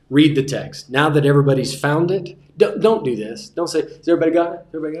 read the text. Now that everybody's found it, don't do this. Don't say, has everybody got it?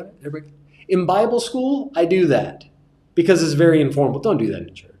 Everybody got it? Everybody? In Bible school, I do that because it's very informal. Don't do that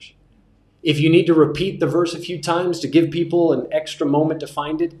in church. If you need to repeat the verse a few times to give people an extra moment to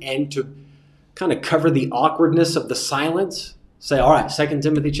find it and to kind of cover the awkwardness of the silence, say, all right, 2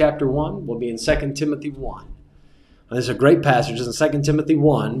 Timothy chapter 1, we'll be in 2 Timothy 1. And there's a great passage in 2 Timothy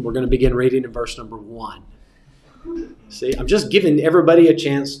 1. We're going to begin reading in verse number 1. See, I'm just giving everybody a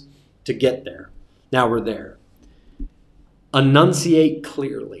chance to get there. Now we're there. Enunciate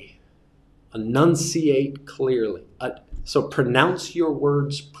clearly. Enunciate clearly. So pronounce your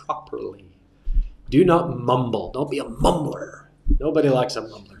words properly. Do not mumble. Don't be a mumbler. Nobody likes a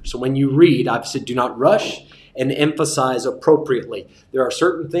mumbler. So when you read, I've said do not rush and emphasize appropriately. There are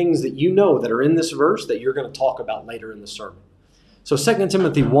certain things that you know that are in this verse that you're going to talk about later in the sermon. So 2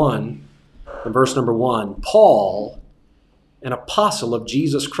 Timothy 1, and verse number 1, Paul, an apostle of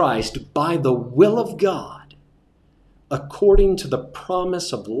Jesus Christ, by the will of God, according to the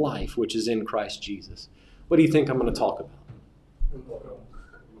promise of life which is in Christ Jesus. What do you think I'm going to talk about?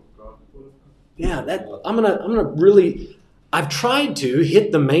 Yeah, I'm gonna really. I've tried to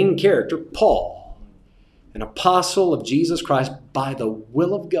hit the main character, Paul, an apostle of Jesus Christ by the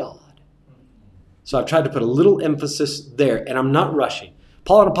will of God. So I've tried to put a little emphasis there, and I'm not rushing.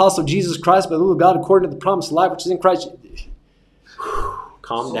 Paul, an apostle of Jesus Christ by the will of God, according to the promise of life which is in Christ.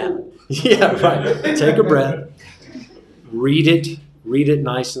 Calm down. Yeah, right. Take a breath. Read it. Read it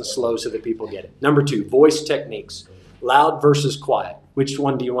nice and slow so that people get it. Number 2, voice techniques. Loud versus quiet. Which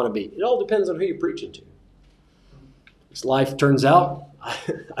one do you want to be? It all depends on who you're preaching to. As life turns out,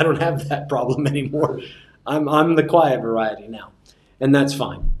 I don't have that problem anymore. I'm the quiet variety now, and that's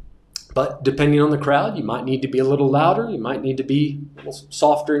fine. But depending on the crowd, you might need to be a little louder. You might need to be a little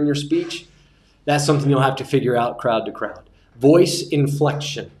softer in your speech. That's something you'll have to figure out crowd to crowd. Voice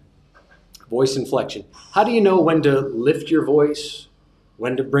inflection. Voice inflection. How do you know when to lift your voice,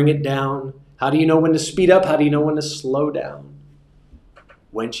 when to bring it down? How do you know when to speed up? How do you know when to slow down?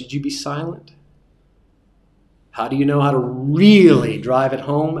 When should you be silent? How do you know how to really drive it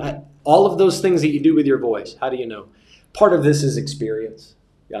home? All of those things that you do with your voice, how do you know? Part of this is experience,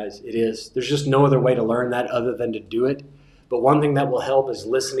 guys. It is. There's just no other way to learn that other than to do it. But one thing that will help is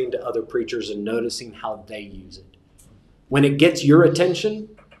listening to other preachers and noticing how they use it. When it gets your attention,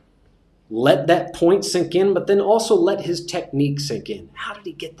 let that point sink in, but then also let his technique sink in. How did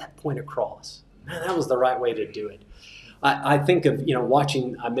he get that point across? Man, that was the right way to do it. I think of,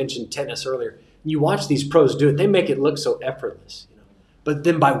 watching, I mentioned tennis earlier. You watch these pros do it, they make it look so effortless. But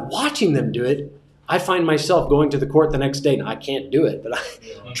then by watching them do it, I find myself going to the court the next day, and I can't do it, but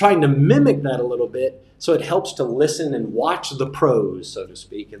I'm trying to mimic that a little bit so it helps to listen and watch the pros, so to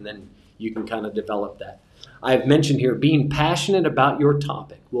speak, and then you can kind of develop that. I've mentioned here being passionate about your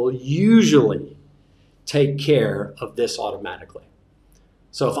topic will usually take care of this automatically.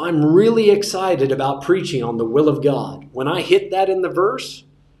 So if I'm really excited about preaching on the will of God, when I hit that in the verse,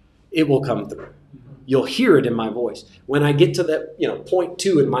 it will come through. You'll hear it in my voice. When I get to that, point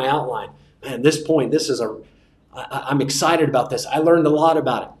 2 in my outline, man, this point, I'm excited about this. I learned a lot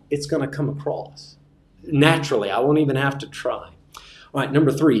about it. It's going to come across naturally. I won't even have to try. All right,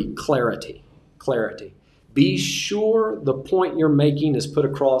 number 3, clarity. Clarity. Be sure the point you're making is put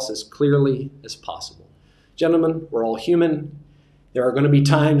across as clearly as possible. Gentlemen, we're all human. There are going to be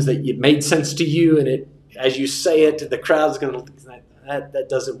times that it made sense to you, and as you say it, the crowd's going to, that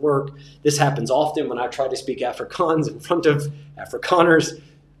doesn't work. This happens often when I try to speak Afrikaans in front of Afrikaners.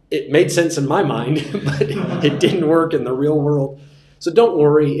 It made sense in my mind, but it didn't work in the real world. So don't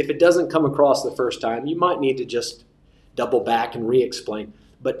worry. If it doesn't come across the first time, you might need to just double back and re-explain.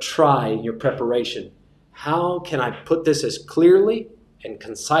 But try in your preparation. How can I put this as clearly and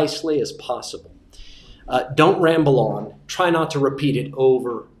concisely as possible? Don't ramble on. Try not to repeat it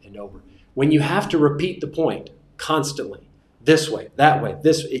over and over. When you have to repeat the point constantly, this way, that way,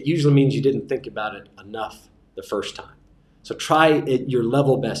 it usually means you didn't think about it enough the first time. So try at your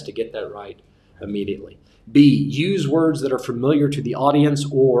level best to get that right immediately. B, use words that are familiar to the audience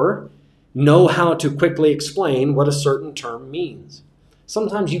or know how to quickly explain what a certain term means.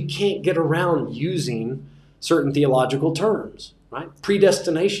 Sometimes you can't get around using certain theological terms, right?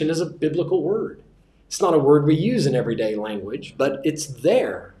 Predestination is a biblical word. It's not a word we use in everyday language, but it's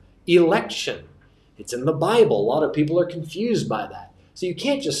there. Election, it's in the Bible. A lot of people are confused by that. So you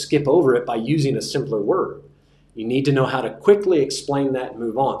can't just skip over it by using a simpler word. You need to know how to quickly explain that and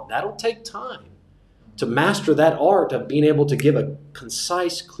move on. That'll take time to master that art of being able to give a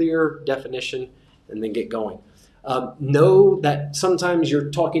concise, clear definition and then get going. Know that sometimes you're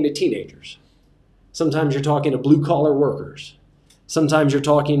talking to teenagers. Sometimes you're talking to blue-collar workers. Sometimes you're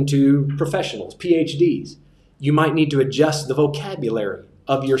talking to professionals, PhDs. You might need to adjust the vocabulary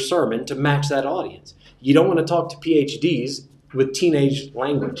of your sermon to match that audience. You don't want to talk to PhDs with teenage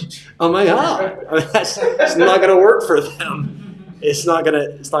language. Oh my God, it's not going to work for them. It's not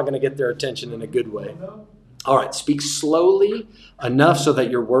going to get their attention in a good way. All right, speak slowly enough so that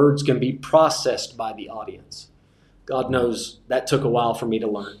your words can be processed by the audience. God knows that took a while for me to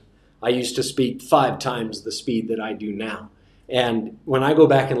learn. I used to speak 5 times the speed that I do now. And when I go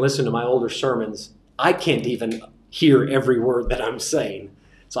back and listen to my older sermons, I can't even hear every word that I'm saying.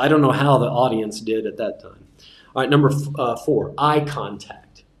 So I don't know how the audience did at that time. All right, number 4, eye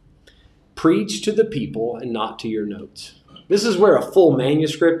contact. Preach to the people and not to your notes. This is where a full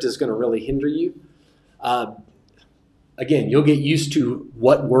manuscript is going to really hinder you. Again, you'll get used to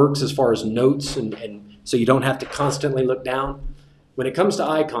what works as far as notes, and so you don't have to constantly look down. When it comes to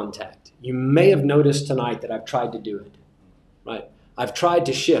eye contact, you may have noticed tonight that I've tried to do it. Right? I've tried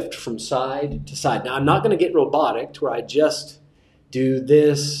to shift from side to side. Now, I'm not going to get robotic to where I just do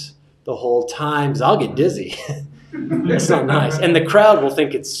this the whole time, because I'll get dizzy. That's not nice. And the crowd will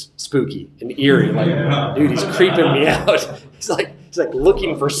think it's spooky and eerie. Like, dude, he's creeping me out. He's like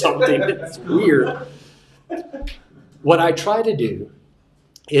looking for something. It's weird. What I try to do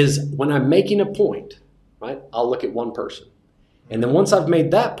is when I'm making a point, right, I'll look at one person. And then once I've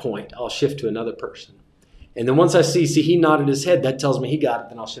made that point, I'll shift to another person. And then once I see he nodded his head, that tells me he got it,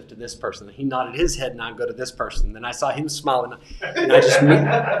 then I'll shift to this person. He nodded his head, and I'll go to this person. Then I saw him smiling, and I just,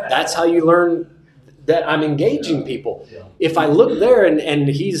 that's how you learn that I'm engaging people. If I look there and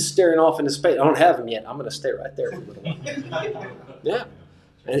he's staring off into space, I don't have him yet, I'm going to stay right there for a little while. Yeah.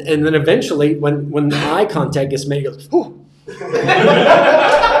 And then eventually, when the eye contact gets made, he goes, whew.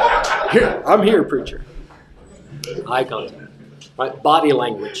 Here, I'm here, preacher. Eye contact. Right? Body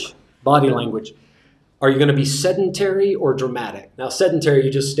language. Body language. Are you going to be sedentary or dramatic? Now, sedentary, you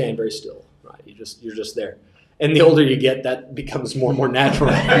just stand very still, right? You're just there. And the older you get, that becomes more and more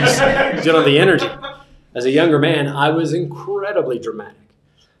natural. You don't have the energy. As a younger man, I was incredibly dramatic.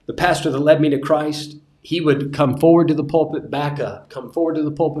 The pastor that led me to Christ, he would come forward to the pulpit, back up, come forward to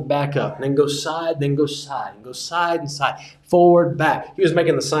the pulpit, back up, and then go side, and go side and side, forward, back. He was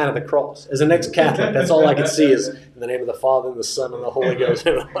making the sign of the cross. As an ex-Catholic, that's all I could see is in the name of the Father and the Son and the Holy Ghost.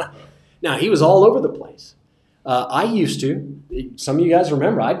 Now, he was all over the place. I used to, some of you guys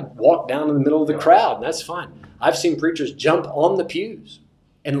remember, I'd walk down in the middle of the crowd, and that's fine. I've seen preachers jump on the pews,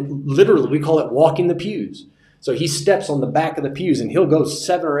 and literally we call it walking the pews. So he steps on the back of the pews, and he'll go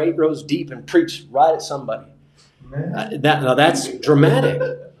 7 or 8 rows deep and preach right at somebody. Now that's dramatic.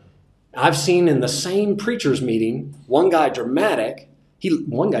 I've seen in the same preacher's meeting, one guy dramatic,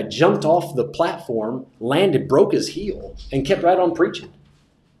 one guy jumped off the platform, landed, broke his heel, and kept right on preaching.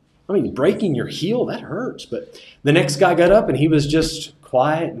 I mean, breaking your heel, that hurts. But the next guy got up and he was just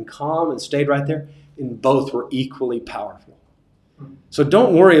quiet and calm and stayed right there. And both were equally powerful. So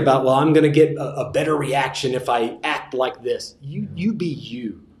don't worry about, well, I'm going to get a better reaction if I act like this. You be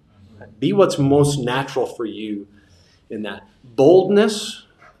you. Be what's most natural for you in that. Boldness,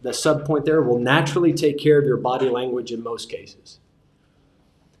 the subpoint there, will naturally take care of your body language in most cases.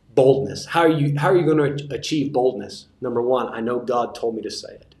 Boldness. How are you going to achieve boldness? Number 1, I know God told me to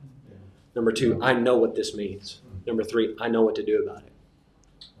say it. Number 2, I know what this means. Number 3, I know what to do about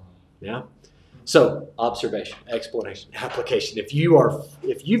it. Yeah? So, observation, explanation, application. If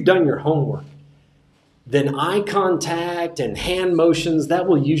you've done your homework, then eye contact and hand motions, that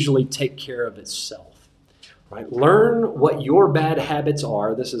will usually take care of itself. Right? Learn what your bad habits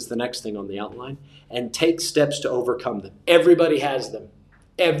are. This is the next thing on the outline. And take steps to overcome them. Everybody has them.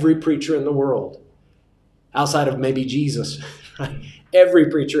 Every preacher in the world. Outside of maybe Jesus. Right? Every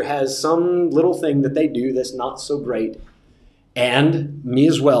preacher has some little thing that they do that's not so great. And me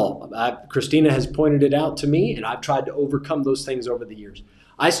as well. Christina has pointed it out to me, and I've tried to overcome those things over the years.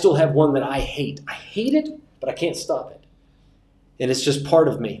 I still have one that I hate. I hate it, but I can't stop it. And it's just part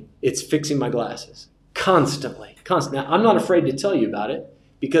of me. It's fixing my glasses. Constantly. Now, I'm not afraid to tell you about it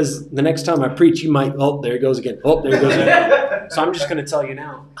because the next time I preach, you might, oh, there he goes again. Oh, there he goes again. So I'm just going to tell you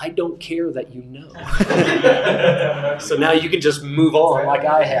now, I don't care that you know. So now you can just move on like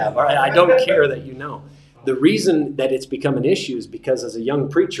I have. All right? I don't care that you know. The reason that it's become an issue is because as a young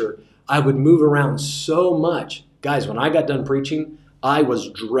preacher, I would move around so much. Guys, when I got done preaching, I was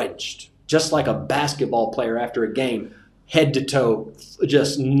drenched, just like a basketball player after a game, head to toe,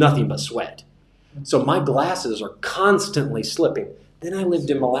 just nothing but sweat. So my glasses are constantly slipping. Then I lived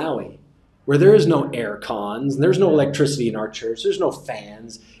in Malawi, where there is no air cons, and there's no electricity in our church, there's no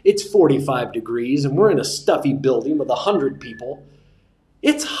fans. It's 45 degrees, and we're in a stuffy building with 100 people.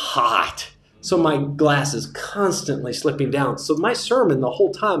 It's hot. So my glasses constantly slipping down. So my sermon, the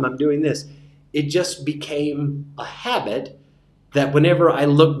whole time I'm doing this, it just became a habit that whenever I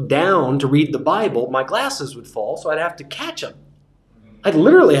looked down to read the Bible, my glasses would fall, so I'd have to catch them. I'd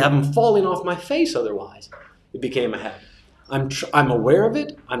literally have them falling off my face otherwise. It became a habit. I'm aware of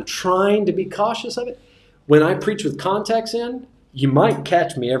it. I'm trying to be cautious of it. When I preach with contacts in, you might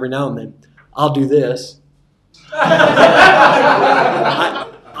catch me every now and then. I'll do this.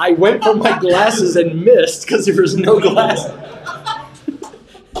 I went for my glasses and missed because there was no glasses.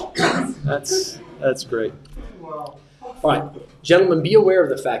 That's great. All right, gentlemen, be aware of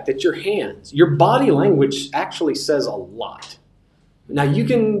the fact that your hands, your body language actually says a lot. Now, you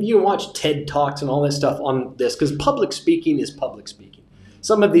can watch TED Talks and all that stuff on this because public speaking is public speaking.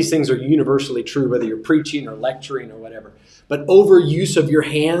 Some of these things are universally true, whether you're preaching or lecturing or whatever. But overuse of your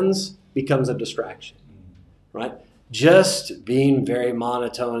hands becomes a distraction, right? Just being very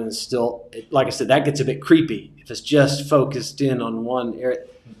monotone and still, like I said, that gets a bit creepy if it's just focused in on one area.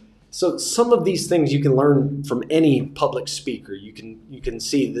 So some of these things you can learn from any public speaker. You can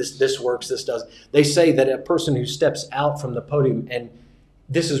see this works, this does. They say that a person who steps out from the podium and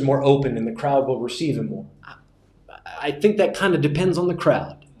this is more open and the crowd will receive him more. I think that kind of depends on the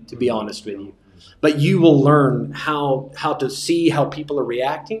crowd, to be honest with you. But you will learn how to see how people are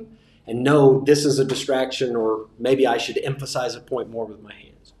reacting and know this is a distraction or maybe I should emphasize a point more with my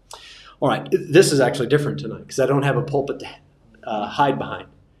hands. All right, this is actually different tonight because I don't have a pulpit to hide behind.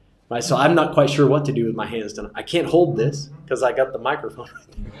 Right, so I'm not quite sure what to do with my hands tonight. I can't hold this because I got the microphone right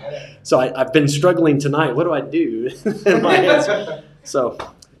there. So I've been struggling tonight. What do I do in my hands? So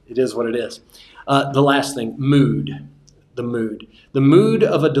it is what it is. The last thing, mood. The mood. The mood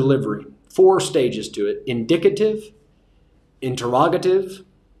of a delivery. 4 stages to it. Indicative, interrogative,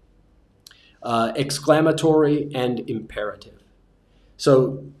 exclamatory, and imperative.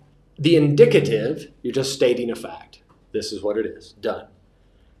 So the indicative, you're just stating a fact. This is what it is. Done.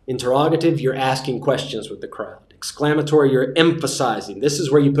 Interrogative, you're asking questions with the crowd. Exclamatory, you're emphasizing. This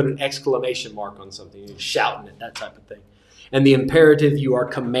is where you put an exclamation mark on something. You're shouting it, that type of thing. And the imperative, you are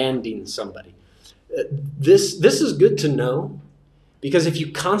commanding somebody. This is good to know because if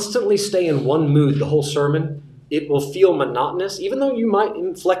you constantly stay in one mood the whole sermon, it will feel monotonous. Even though you might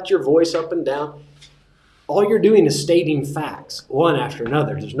inflect your voice up and down, all you're doing is stating facts, one after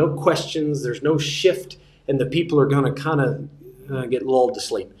another. There's no questions, there's no shift, and the people are going to kind of get lulled to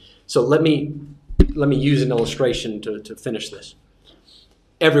sleep. So let me use an illustration to finish this.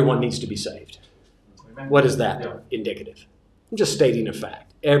 Everyone needs to be saved. What is that? Yeah. Indicative. I'm just stating a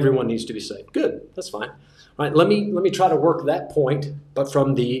fact. Everyone needs to be saved. Good. That's fine. All right. Let me try to work that point, but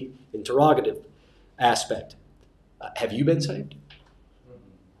from the interrogative aspect. Have you been saved?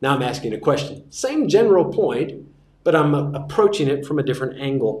 Now I'm asking a question. Same general point, but I'm approaching it from a different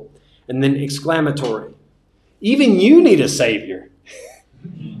angle. And then exclamatory. Even you need a Savior.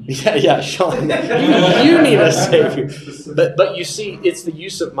 Yeah, Sean. You need a Savior. But you see, it's the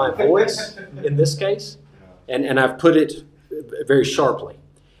use of my voice in this case, and I've put it very sharply.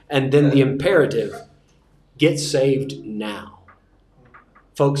 And then the imperative, get saved now.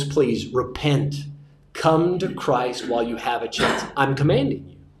 Folks, please repent. Come to Christ while you have a chance. I'm commanding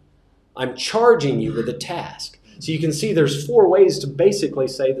you. I'm charging you with a task. So you can see there's 4 ways to basically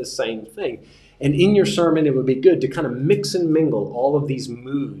say the same thing. And in your sermon, it would be good to kind of mix and mingle all of these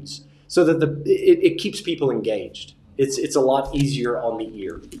moods so that it keeps people engaged. It's a lot easier on the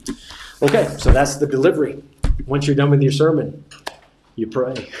ear. Okay, so that's the delivery. Once you're done with your sermon, you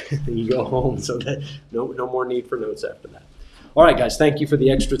pray and you go home. So that no more need for notes after that. All right, guys, thank you for the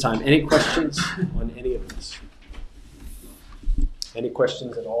extra time. Any questions on any of this? Any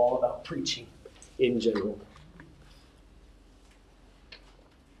questions at all about preaching in general?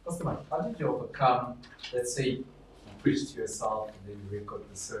 Pastor Mike, how did you overcome, let's say, you preach to yourself and then you record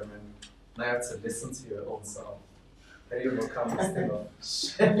the sermon, now you have to listen to your own self. How do you overcome this thing of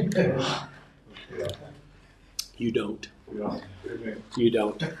shame? You don't. Yeah. Amen. You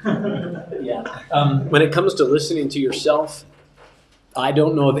don't. Yeah. When it comes to listening to yourself, I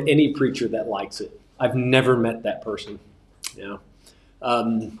don't know of any preacher that likes it. I've never met that person. Yeah.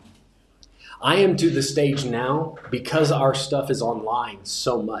 I am to the stage now because our stuff is online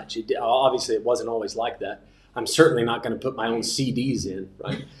so much. Obviously, it wasn't always like that. I'm certainly not going to put my own CDs in,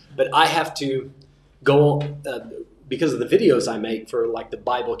 right? But I have to go because of the videos I make for like the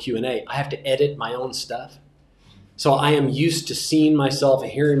Bible Q&A. I have to edit my own stuff. So I am used to seeing myself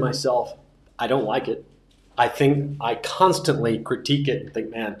and hearing myself. I don't like it. I think I constantly critique it and think,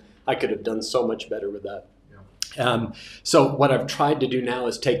 man, I could have done so much better with that. So what I've tried to do now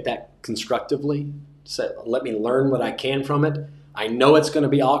is take that constructively. So let me learn what I can from it. I know it's going to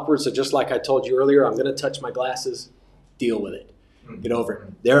be awkward. So just like I told you earlier, I'm going to touch my glasses, deal with it, get over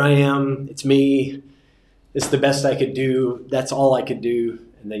it. There I am. It's me. It's the best I could do. That's all I could do.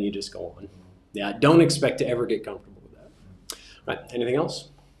 And then you just go on. Yeah. Don't expect to ever get comfortable with that. Right. Anything else?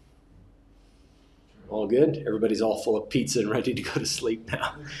 All good? Everybody's all full of pizza and ready to go to sleep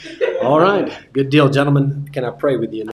now. All right. Good deal, gentlemen. Can I pray with you now?